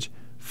scrimmage,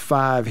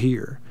 5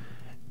 here.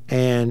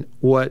 And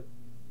what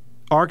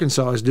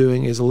Arkansas is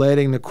doing is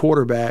letting the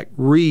quarterback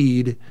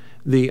read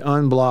the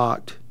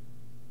unblocked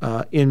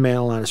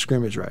in-man line of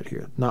scrimmage right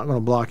here. Not going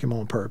to block him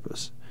on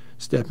purpose.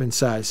 Step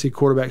inside. See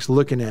quarterback's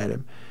looking at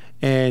him.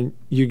 And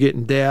you're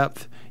getting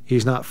depth.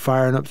 He's not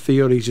firing up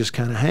field. He's just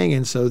kind of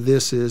hanging. So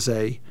this is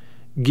a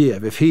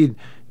give. If he'd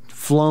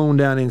flown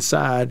down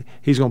inside,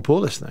 he's going to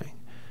pull this thing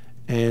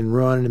and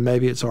run, and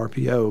maybe it's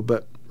RPO.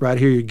 But right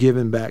here you're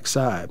giving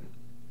backside.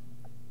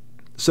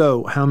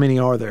 So how many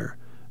are there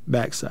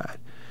backside?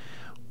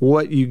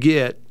 What you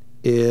get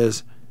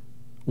is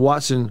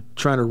Watson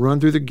trying to run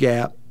through the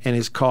gap and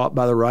is caught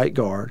by the right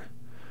guard.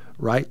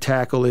 Right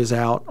tackle is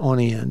out on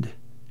end.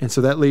 And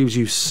so that leaves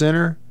you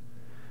center,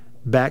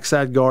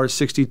 backside guard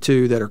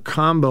 62 that are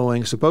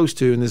comboing, supposed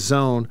to, in this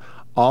zone,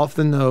 off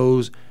the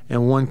nose,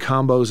 and one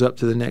combos up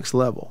to the next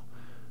level,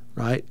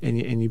 right? And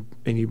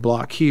you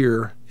block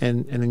here,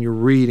 and then you're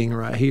reading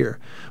right here.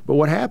 But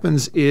what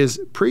happens is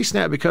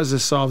pre-snap, because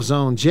it's soft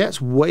zone,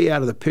 Jett's way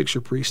out of the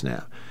picture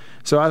pre-snap.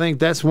 So I think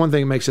that's one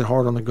thing that makes it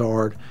hard on the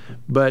guard.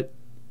 But,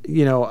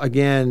 you know,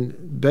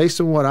 again, based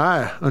on what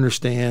I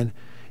understand,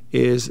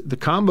 is the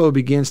combo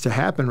begins to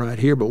happen right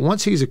here. But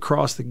once he's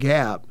across the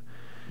gap,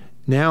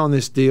 now in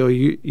this deal,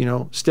 you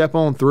know, step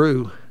on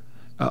through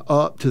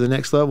up to the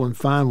next level and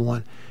find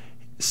one.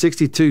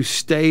 62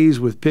 stays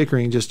with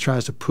Pickering, just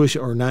tries to push it,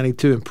 or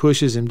 92, and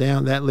pushes him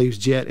down. That leaves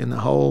Jett in the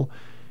hole.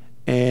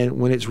 And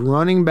when it's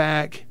running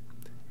back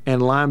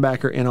and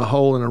linebacker in a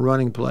hole in a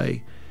running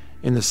play,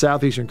 in the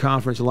Southeastern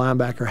Conference, the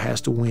linebacker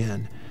has to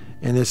win.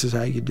 And this is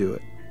how you do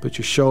it. Put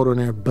your shoulder in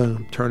there,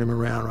 boom, turn him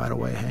around right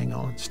away, hang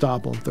on.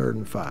 Stop on 3rd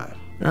and 5.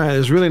 All right,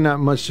 there's really not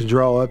much to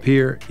draw up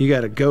here. You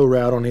got a go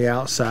route on the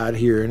outside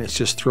here, and it's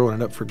just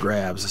throwing it up for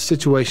grabs. The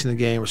situation of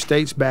the game where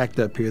State's backed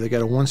up here. They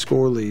got a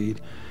 1-score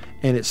lead,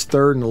 and it's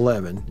 3rd and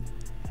 11.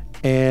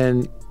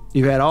 And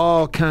you've had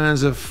all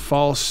kinds of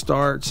false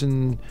starts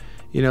and,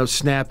 you know,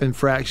 snap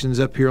infractions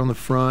up here on the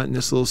front in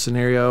this little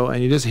scenario,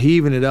 and you're just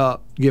heaving it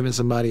up, giving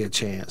somebody a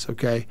chance,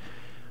 okay?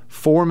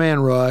 4-man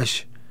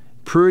rush,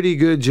 pretty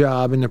good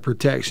job in the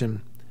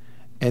protection,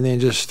 and then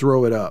just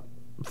throw it up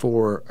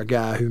for a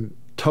guy who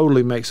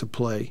totally makes a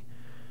play.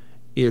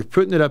 You're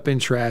putting it up in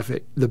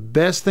traffic. The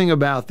best thing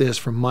about this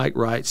from Mike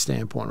Wright's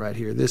standpoint right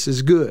here, this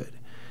is good,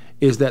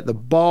 is that the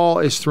ball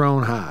is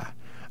thrown high.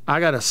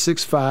 I got a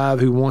 6'5"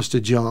 who wants to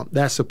jump.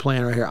 That's the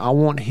plan right here. I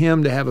want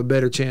him to have a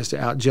better chance to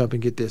out-jump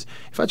and get this.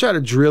 If I try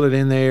to drill it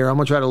in there, I'm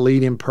going to try to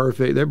lead him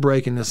perfect. They're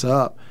breaking this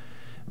up.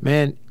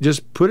 Man,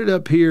 just put it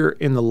up here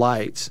in the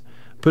lights.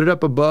 Put it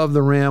up above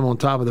the rim on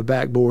top of the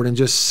backboard and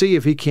just see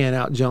if he can't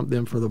out-jump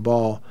them for the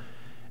ball.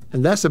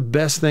 And that's the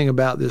best thing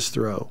about this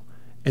throw.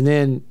 And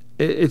then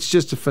it's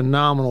just a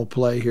phenomenal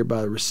play here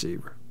by the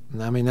receiver.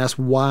 And I mean, that's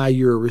why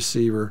you're a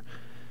receiver.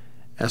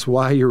 That's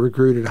why you're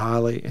recruited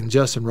highly. And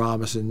Justin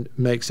Robinson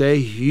makes a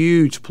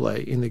huge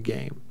play in the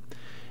game.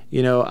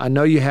 You know, I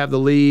know you have the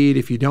lead.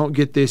 If you don't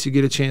get this, you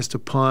get a chance to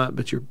punt,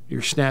 but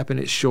you're snapping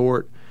it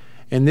short.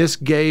 And this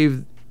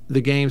gave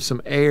the game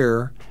some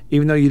air,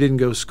 even though you didn't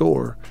go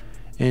score.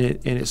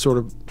 And it sort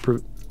of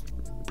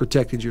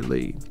protected your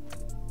lead.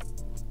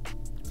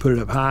 Put it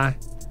up high,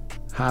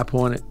 high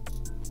point it,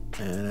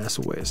 and that's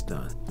the way it's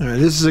done. All right,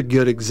 this is a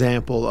good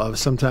example of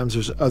sometimes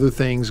there's other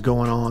things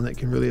going on that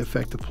can really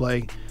affect the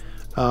play.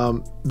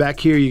 Back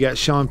here, you got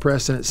Sean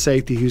Preston at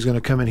safety, who's going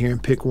to come in here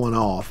and pick one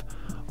off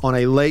on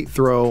a late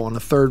throw on a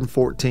 3rd and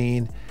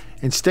 14.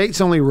 And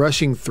State's only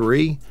rushing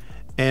 3,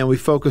 and we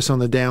focus on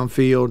the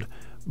downfield.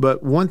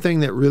 But one thing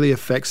that really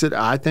affects it,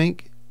 I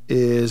think,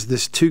 is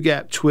this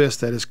 2-gap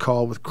twist that is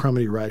called with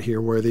Crumity right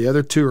here, where the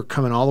other 2 are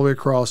coming all the way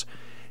across.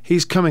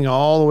 He's coming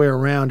all the way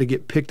around to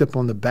get picked up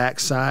on the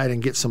backside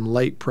and get some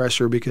late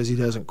pressure because he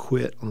doesn't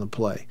quit on the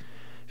play.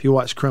 If you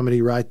watch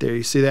Crumity right there,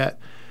 you see that?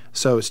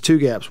 So it's 2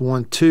 gaps,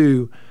 1,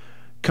 2,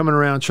 coming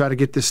around, try to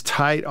get this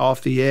tight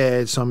off the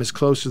edge so I'm as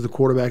close to the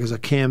quarterback as I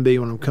can be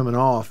when I'm coming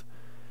off.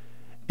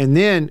 And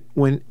then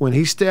when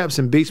he steps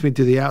and beats me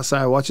to the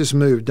outside, watch this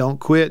move.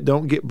 Don't quit,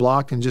 don't get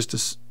blocked, and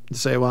just to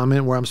say, well, I'm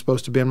in where I'm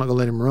supposed to be. I'm not going to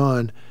let him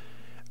run.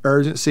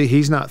 Urgency,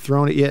 he's not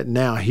thrown it yet.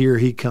 Now here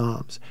he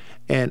comes.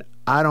 And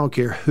I don't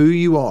care who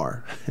you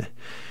are.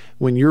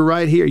 When you're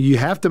right here, you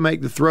have to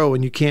make the throw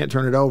and you can't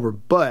turn it over.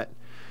 But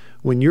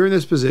when you're in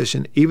this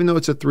position, even though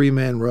it's a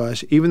 3-man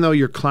rush, even though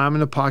you're climbing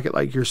the pocket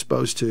like you're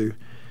supposed to,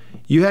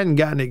 you hadn't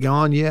gotten it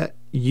gone yet,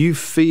 you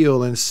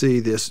feel and see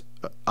this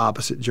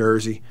opposite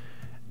jersey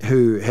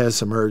who has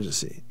some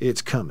urgency.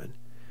 It's coming.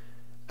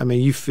 I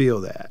mean, you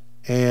feel that.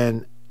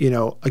 And you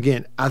know,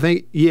 again, I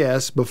think,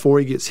 yes, before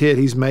he gets hit,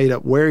 he's made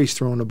up where he's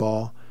throwing the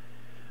ball.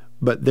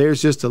 But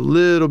there's just a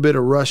little bit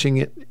of rushing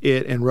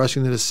it and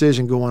rushing the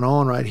decision going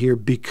on right here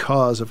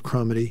because of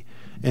Crumity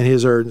and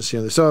his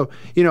urgency. So,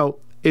 you know,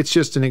 it's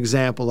just an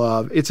example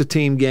of it's a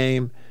team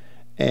game,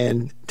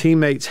 and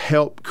teammates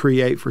help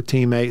create for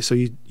teammates. So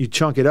you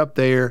chunk it up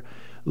there,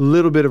 a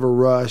little bit of a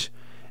rush,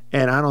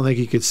 and I don't think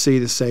he could see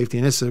the safety.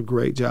 And this is a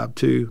great job,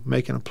 too,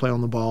 making a play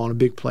on the ball and a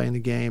big play in the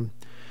game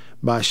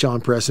by Sean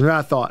Preston, who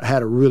I thought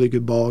had a really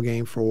good ball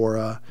game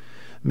for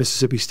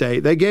Mississippi State.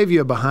 They gave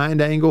you a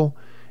behind angle,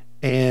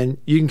 and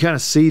you can kind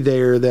of see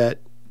there that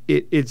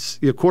it's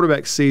your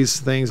quarterback sees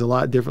things a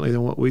lot differently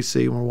than what we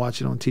see when we're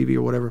watching on TV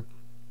or whatever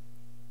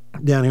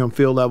down here on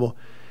field level.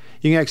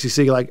 You can actually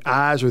see like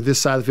eyes are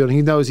this side of the field, and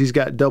he knows he's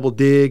got double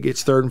dig.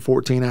 It's 3rd and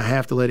 14. I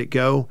have to let it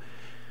go.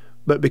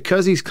 But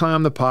because he's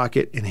climbed the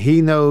pocket and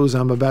he knows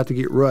I'm about to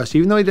get rushed,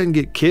 even though he doesn't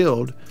get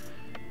killed,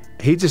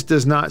 he just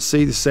does not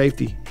see the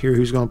safety here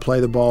who's going to play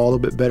the ball a little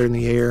bit better in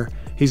the air.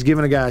 He's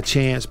giving a guy a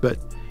chance, but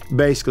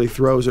basically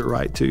throws it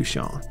right to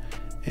Sean,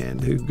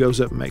 and who goes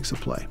up and makes a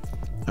play.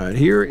 All right,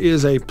 here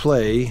is a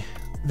play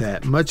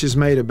that much is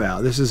made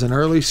about. This is an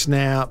early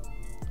snap.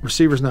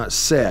 Receiver's not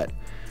set,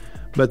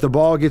 but the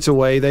ball gets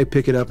away. They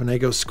pick it up, and they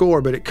go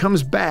score, but it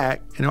comes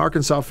back, and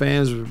Arkansas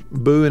fans are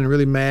booing and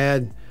really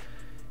mad.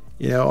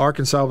 You know,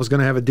 Arkansas was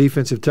going to have a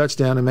defensive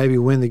touchdown and maybe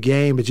win the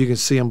game, but you can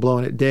see them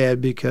blowing it dead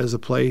because the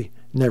play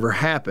never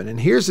happened. And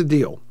here's the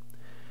deal.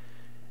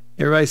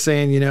 Everybody's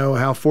saying, you know,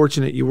 how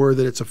fortunate you were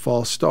that it's a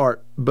false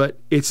start, but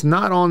it's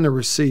not on the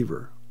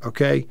receiver,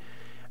 okay?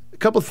 A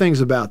couple of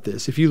things about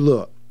this. If you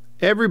look,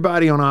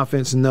 everybody on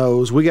offense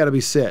knows we got to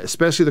be set,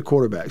 especially the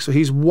quarterback. So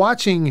he's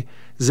watching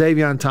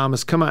Xavier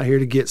Thomas come out here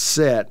to get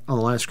set on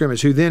the line of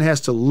scrimmage, who then has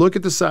to look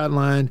at the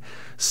sideline,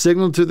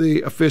 signal to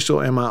the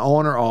official, am I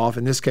on or off?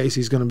 In this case,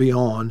 he's going to be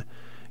on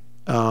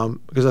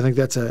because I think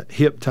that's a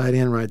hip tight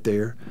end right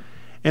there.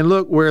 And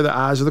look where the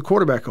eyes of the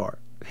quarterback are.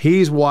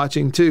 He's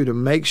watching, too, to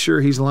make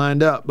sure he's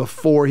lined up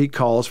before he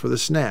calls for the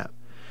snap.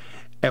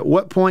 At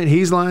what point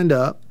he's lined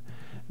up,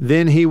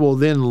 then he will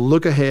then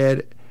look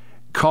ahead,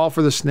 call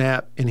for the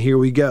snap, and here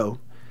we go.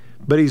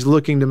 But he's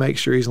looking to make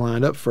sure he's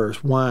lined up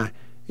first. Why?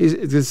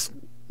 It's this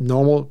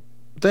normal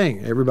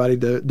thing, everybody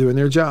doing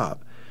their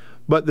job.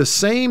 But the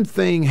same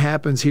thing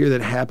happens here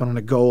that happened on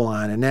the goal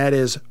line, and that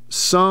is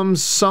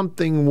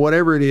something,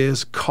 whatever it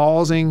is,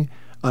 causing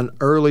an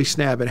early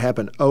snap. It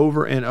happened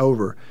over and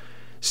over.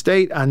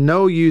 State, I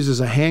know,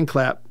 uses a hand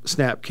clap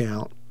snap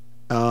count.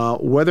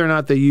 Whether or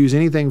not they use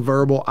anything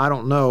verbal, I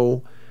don't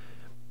know.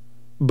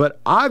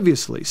 But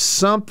obviously,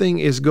 something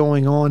is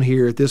going on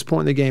here at this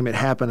point in the game. It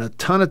happened a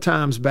ton of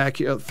times back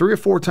here, 3 or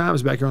 4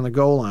 times back here on the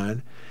goal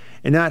line.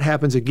 And now it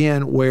happens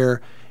again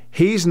where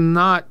he's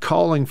not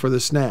calling for the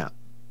snap.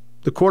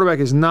 The quarterback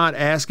is not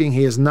asking.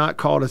 He has not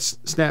called a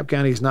snap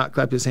count. He has not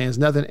clapped his hands,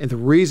 nothing. And the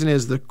reason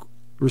is the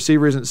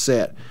receiver isn't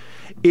set.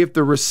 If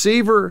the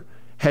receiver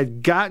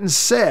had gotten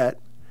set,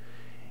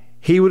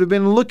 he would have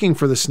been looking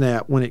for the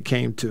snap when it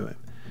came to him.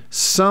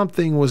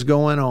 Something was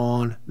going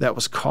on that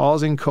was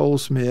causing Cole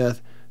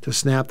Smith to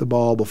snap the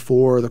ball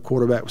before the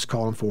quarterback was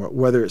calling for it,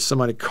 whether it's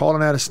somebody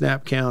calling out a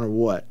snap count or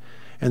what.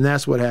 And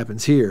that's what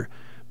happens here.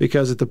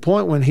 Because at the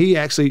point when he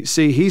actually,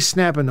 he's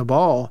snapping the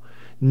ball,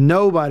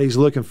 nobody's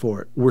looking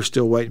for it. We're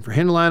still waiting for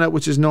him to line up,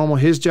 which is normal,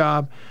 his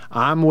job.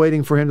 I'm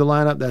waiting for him to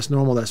line up. That's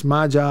normal. That's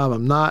my job.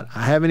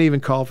 I haven't even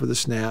called for the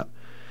snap.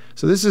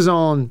 So this is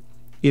on,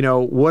 you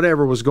know,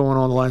 whatever was going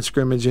on the line of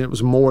scrimmage, and it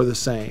was more the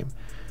same.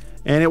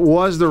 And it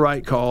was the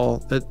right call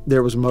that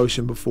there was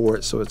motion before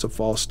it, so it's a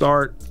false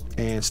start,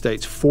 and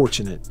State's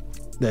fortunate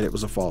that it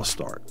was a false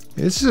start.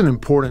 This is an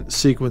important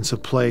sequence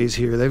of plays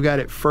here. They've got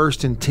it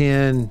 1st and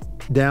 10,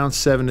 down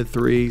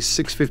 7-3,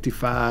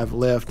 6:55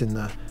 left in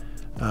the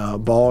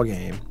ball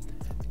game.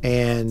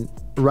 And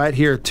right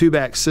here, a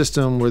 2-back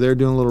system where they're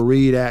doing a little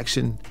read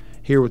action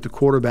here with the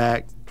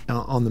quarterback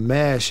on the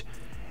mesh.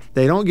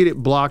 They don't get it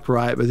blocked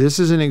right, but this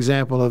is an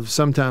example of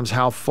sometimes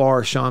how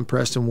far Sean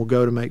Preston will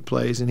go to make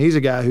plays. And he's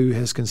a guy who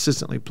has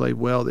consistently played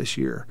well this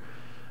year.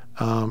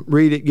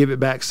 Read it, give it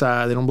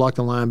backside. They don't block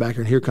the linebacker,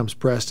 and here comes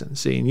Preston.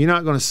 See, and you're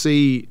not going to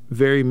see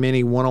very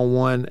many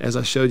one-on-one, as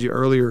I showed you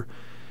earlier,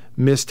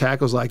 missed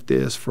tackles like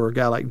this for a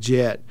guy like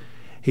Jett.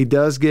 He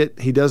does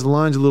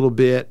lunge a little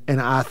bit,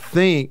 and I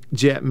think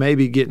Jett may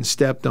be getting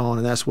stepped on,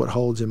 and that's what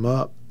holds him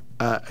up.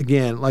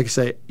 Again, like I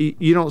say,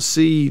 you don't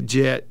see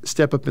Jett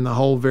step up in the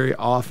hole very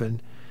often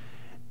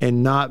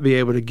and not be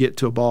able to get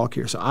to a ball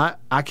carrier. So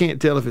I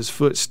can't tell if his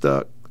foot's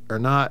stuck or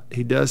not.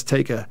 He does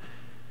take a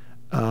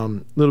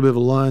little bit of a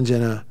lunge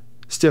and a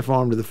stiff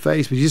arm to the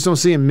face, but you just don't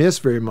see him miss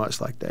very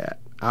much like that.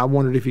 I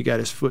wondered if he got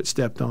his foot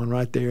stepped on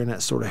right there, and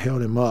that sort of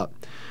held him up.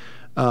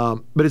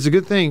 But it's a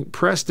good thing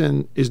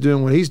Preston is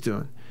doing what he's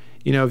doing.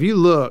 You know, if you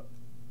look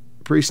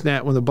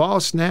pre-snap, when the ball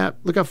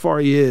snapped, look how far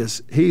he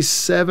is. He's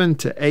 7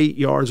 to 8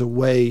 yards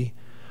away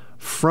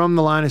from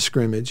the line of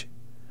scrimmage,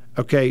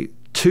 okay,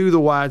 to the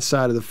wide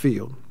side of the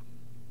field.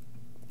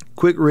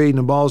 Quick read, and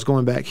the ball's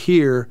going back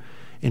here,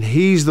 and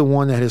he's the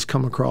one that has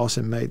come across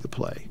and made the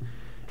play.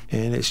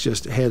 And it's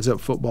just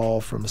heads-up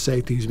football from a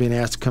safety who's being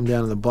asked to come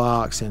down in the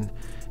box and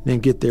then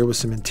get there with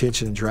some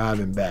intention and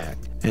driving back.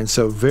 And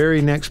so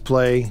very next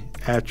play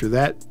after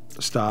that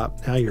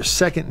stop, now you're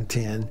 2nd and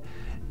 10,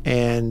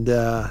 and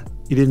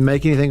you didn't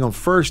make anything on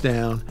first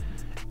down,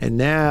 and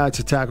now it's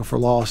a tackle for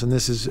loss, and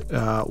this is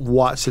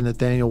Watson,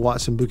 Nathaniel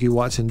Watson, Buki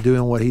Watson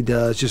doing what he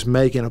does, just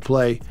making a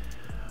play.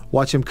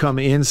 Watch him come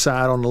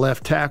inside on the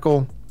left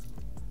tackle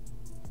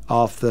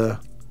off the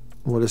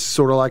what is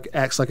sort of like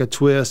acts like a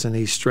twist, and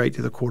he's straight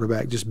to the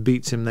quarterback, just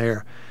beats him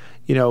there.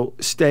 You know,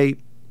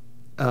 State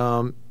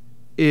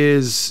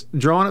is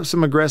drawing up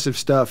some aggressive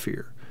stuff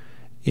here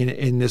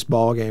in this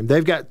ball game.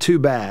 They've got 2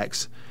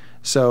 backs,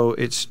 so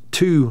it's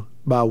 2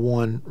 by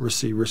 1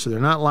 receiver, so they're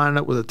not lining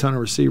up with a ton of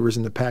receivers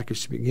in the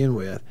package to begin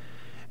with.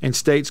 And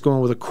State's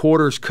going with a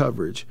quarters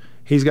coverage.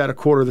 He's got a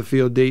quarter of the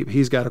field deep.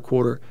 He's got a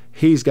quarter.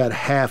 He's got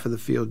half of the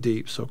field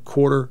deep. So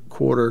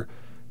quarter,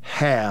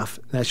 half.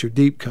 That's your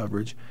deep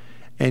coverage.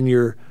 And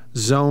your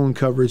zone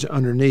coverage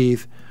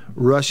underneath,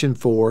 rushing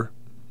 4.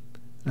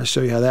 I'll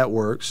show you how that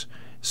works.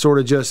 Sort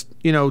of just,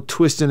 you know,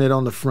 twisting it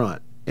on the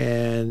front.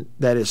 And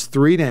that is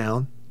 3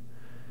 down.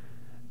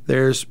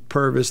 There's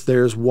Purvis.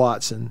 There's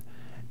Watson.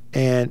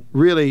 And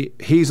really,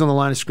 he's on the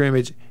line of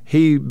scrimmage.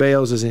 He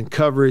bails as in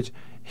coverage.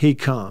 He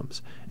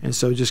comes. And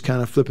so just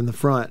kind of flipping the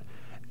front.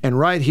 And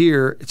right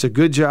here, it's a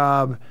good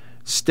job,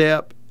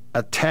 step,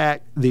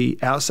 attack the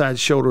outside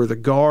shoulder of the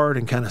guard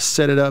and kind of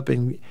set it up,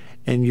 and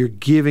you're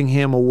giving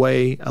him a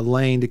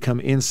lane to come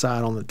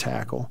inside on the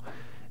tackle.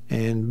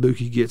 And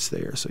Buki gets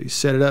there. So you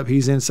set it up.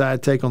 He's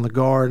inside, take on the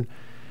guard.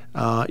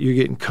 You're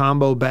getting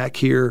combo back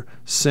here,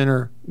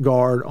 center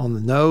guard on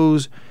the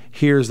nose.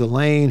 Here's the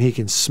lane. He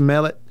can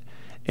smell it.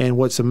 And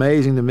what's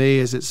amazing to me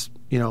is it's,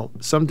 you know,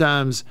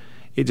 sometimes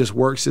it just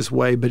works this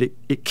way, but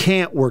it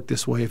can't work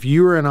this way. If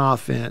you're an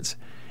offense,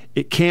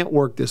 it can't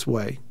work this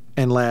way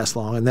and last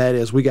long. And that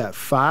is, we got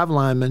 5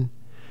 linemen,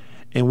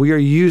 and we are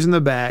using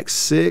the backs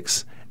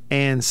 6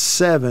 and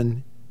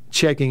 7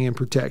 checking in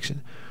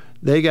protection.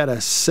 They got a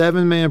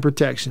 7-man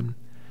protection.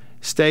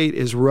 State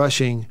is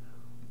rushing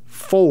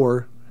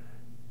 4,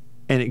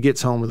 and it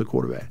gets home with the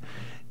quarterback.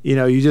 You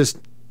know,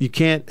 you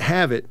can't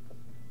have it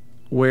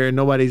where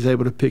nobody's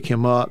able to pick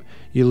him up.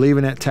 You're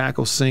leaving that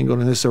tackle single,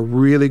 and this is a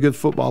really good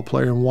football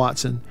player in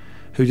Watson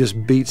who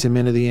just beats him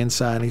into the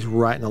inside, and he's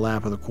right in the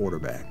lap of the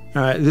quarterback.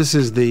 All right, this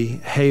is the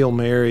Hail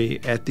Mary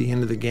at the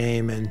end of the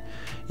game, and,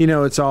 you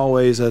know, it's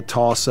always a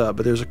toss-up,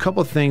 but there's a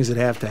couple of things that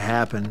have to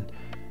happen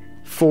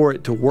for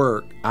it to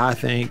work, I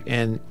think.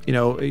 And, you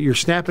know, you're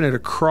snapping it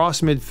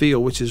across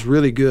midfield, which is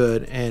really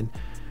good, and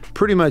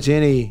pretty much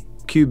any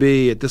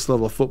QB at this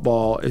level of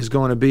football is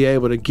going to be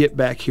able to get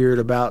back here at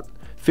about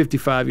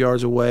 55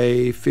 yards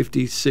away,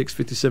 56,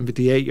 57,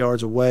 58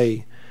 yards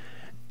away,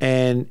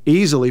 and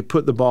easily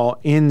put the ball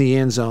in the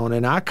end zone.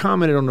 And I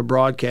commented on the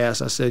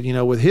broadcast, I said, you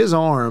know, with his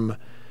arm,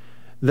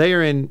 they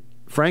are in,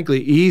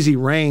 frankly, easy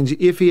range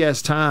if he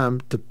has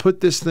time to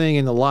put this thing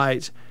in the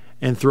lights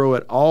and throw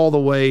it all the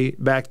way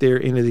back there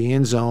into the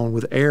end zone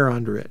with air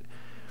under it.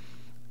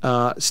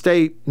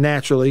 State,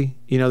 naturally,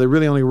 you know, they're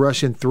really only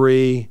rushing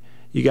 3.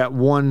 You got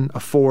 1, a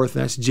 4th,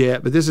 that's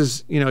Jett. But this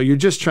is, you know, you're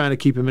just trying to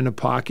keep him in the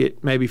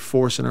pocket, maybe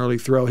force an early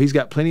throw. He's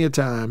got plenty of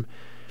time.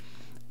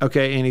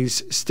 Okay, and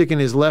he's sticking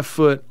his left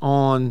foot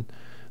on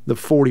the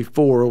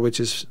 44, which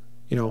is,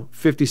 you know,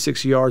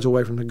 56 yards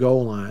away from the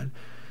goal line.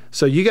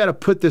 So you got to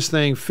put this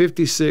thing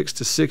 56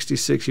 to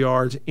 66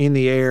 yards in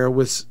the air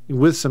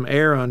with some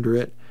air under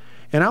it.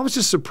 And I was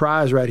just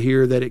surprised right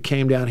here that it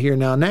came down here.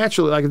 Now,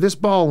 naturally, like if this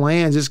ball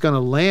lands, it's going to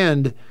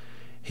land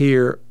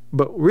here.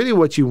 But really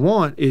what you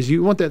want is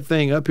you want that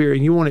thing up here,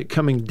 and you want it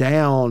coming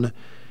down,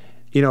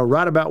 you know,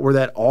 right about where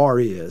that R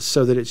is,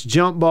 so that it's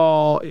jump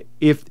ball.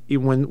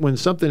 When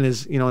something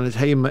is, you know, in this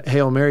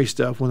Hail Mary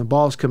stuff, when the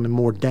ball's coming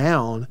more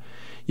down,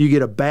 you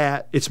get a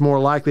bat, it's more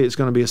likely it's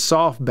going to be a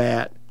soft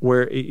bat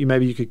where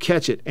maybe you could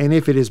catch it. And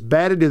if it is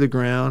batted to the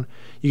ground,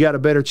 you got a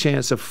better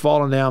chance of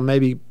falling down,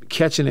 maybe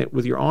catching it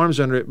with your arms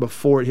under it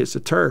before it hits the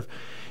turf.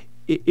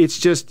 It's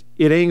just,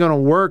 it ain't going to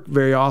work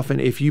very often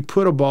if you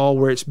put a ball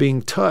where it's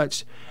being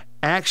touched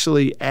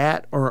actually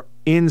at or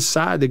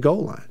inside the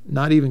goal line,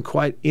 not even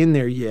quite in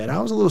there yet. I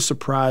was a little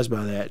surprised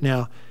by that.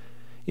 Now,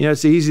 you know,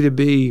 it's easy to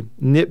be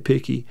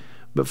nitpicky,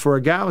 but for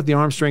a guy with the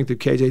arm strength of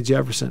KJ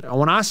Jefferson,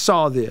 when I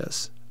saw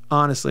this,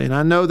 honestly, and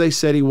I know they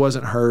said he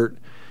wasn't hurt,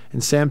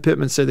 and Sam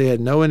Pittman said they had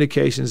no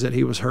indications that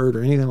he was hurt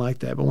or anything like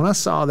that, but when I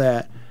saw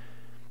that,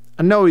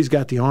 I know he's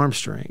got the arm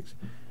strength.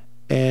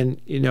 And,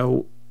 you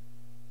know,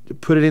 to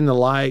put it in the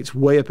lights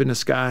way up in the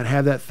sky and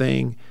have that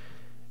thing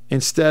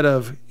instead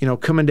of,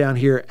 coming down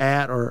here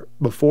at or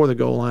before the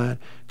goal line,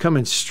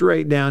 coming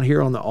straight down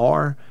here on the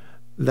R.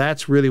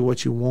 That's really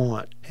what you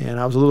want. And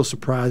I was a little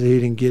surprised that he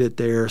didn't get it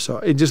there. So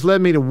it just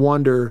led me to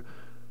wonder,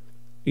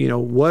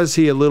 was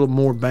he a little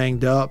more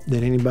banged up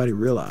than anybody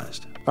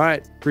realized? All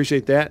right,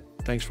 appreciate that.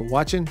 Thanks for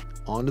watching.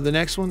 On to the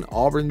next one,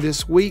 Auburn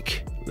This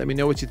Week. Let me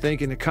know what you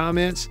think in the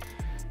comments.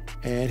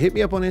 And hit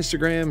me up on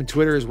Instagram and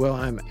Twitter as well.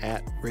 I'm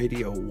at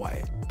Radio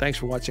Wyatt. Thanks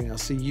for watching. I'll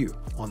see you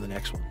on the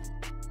next one.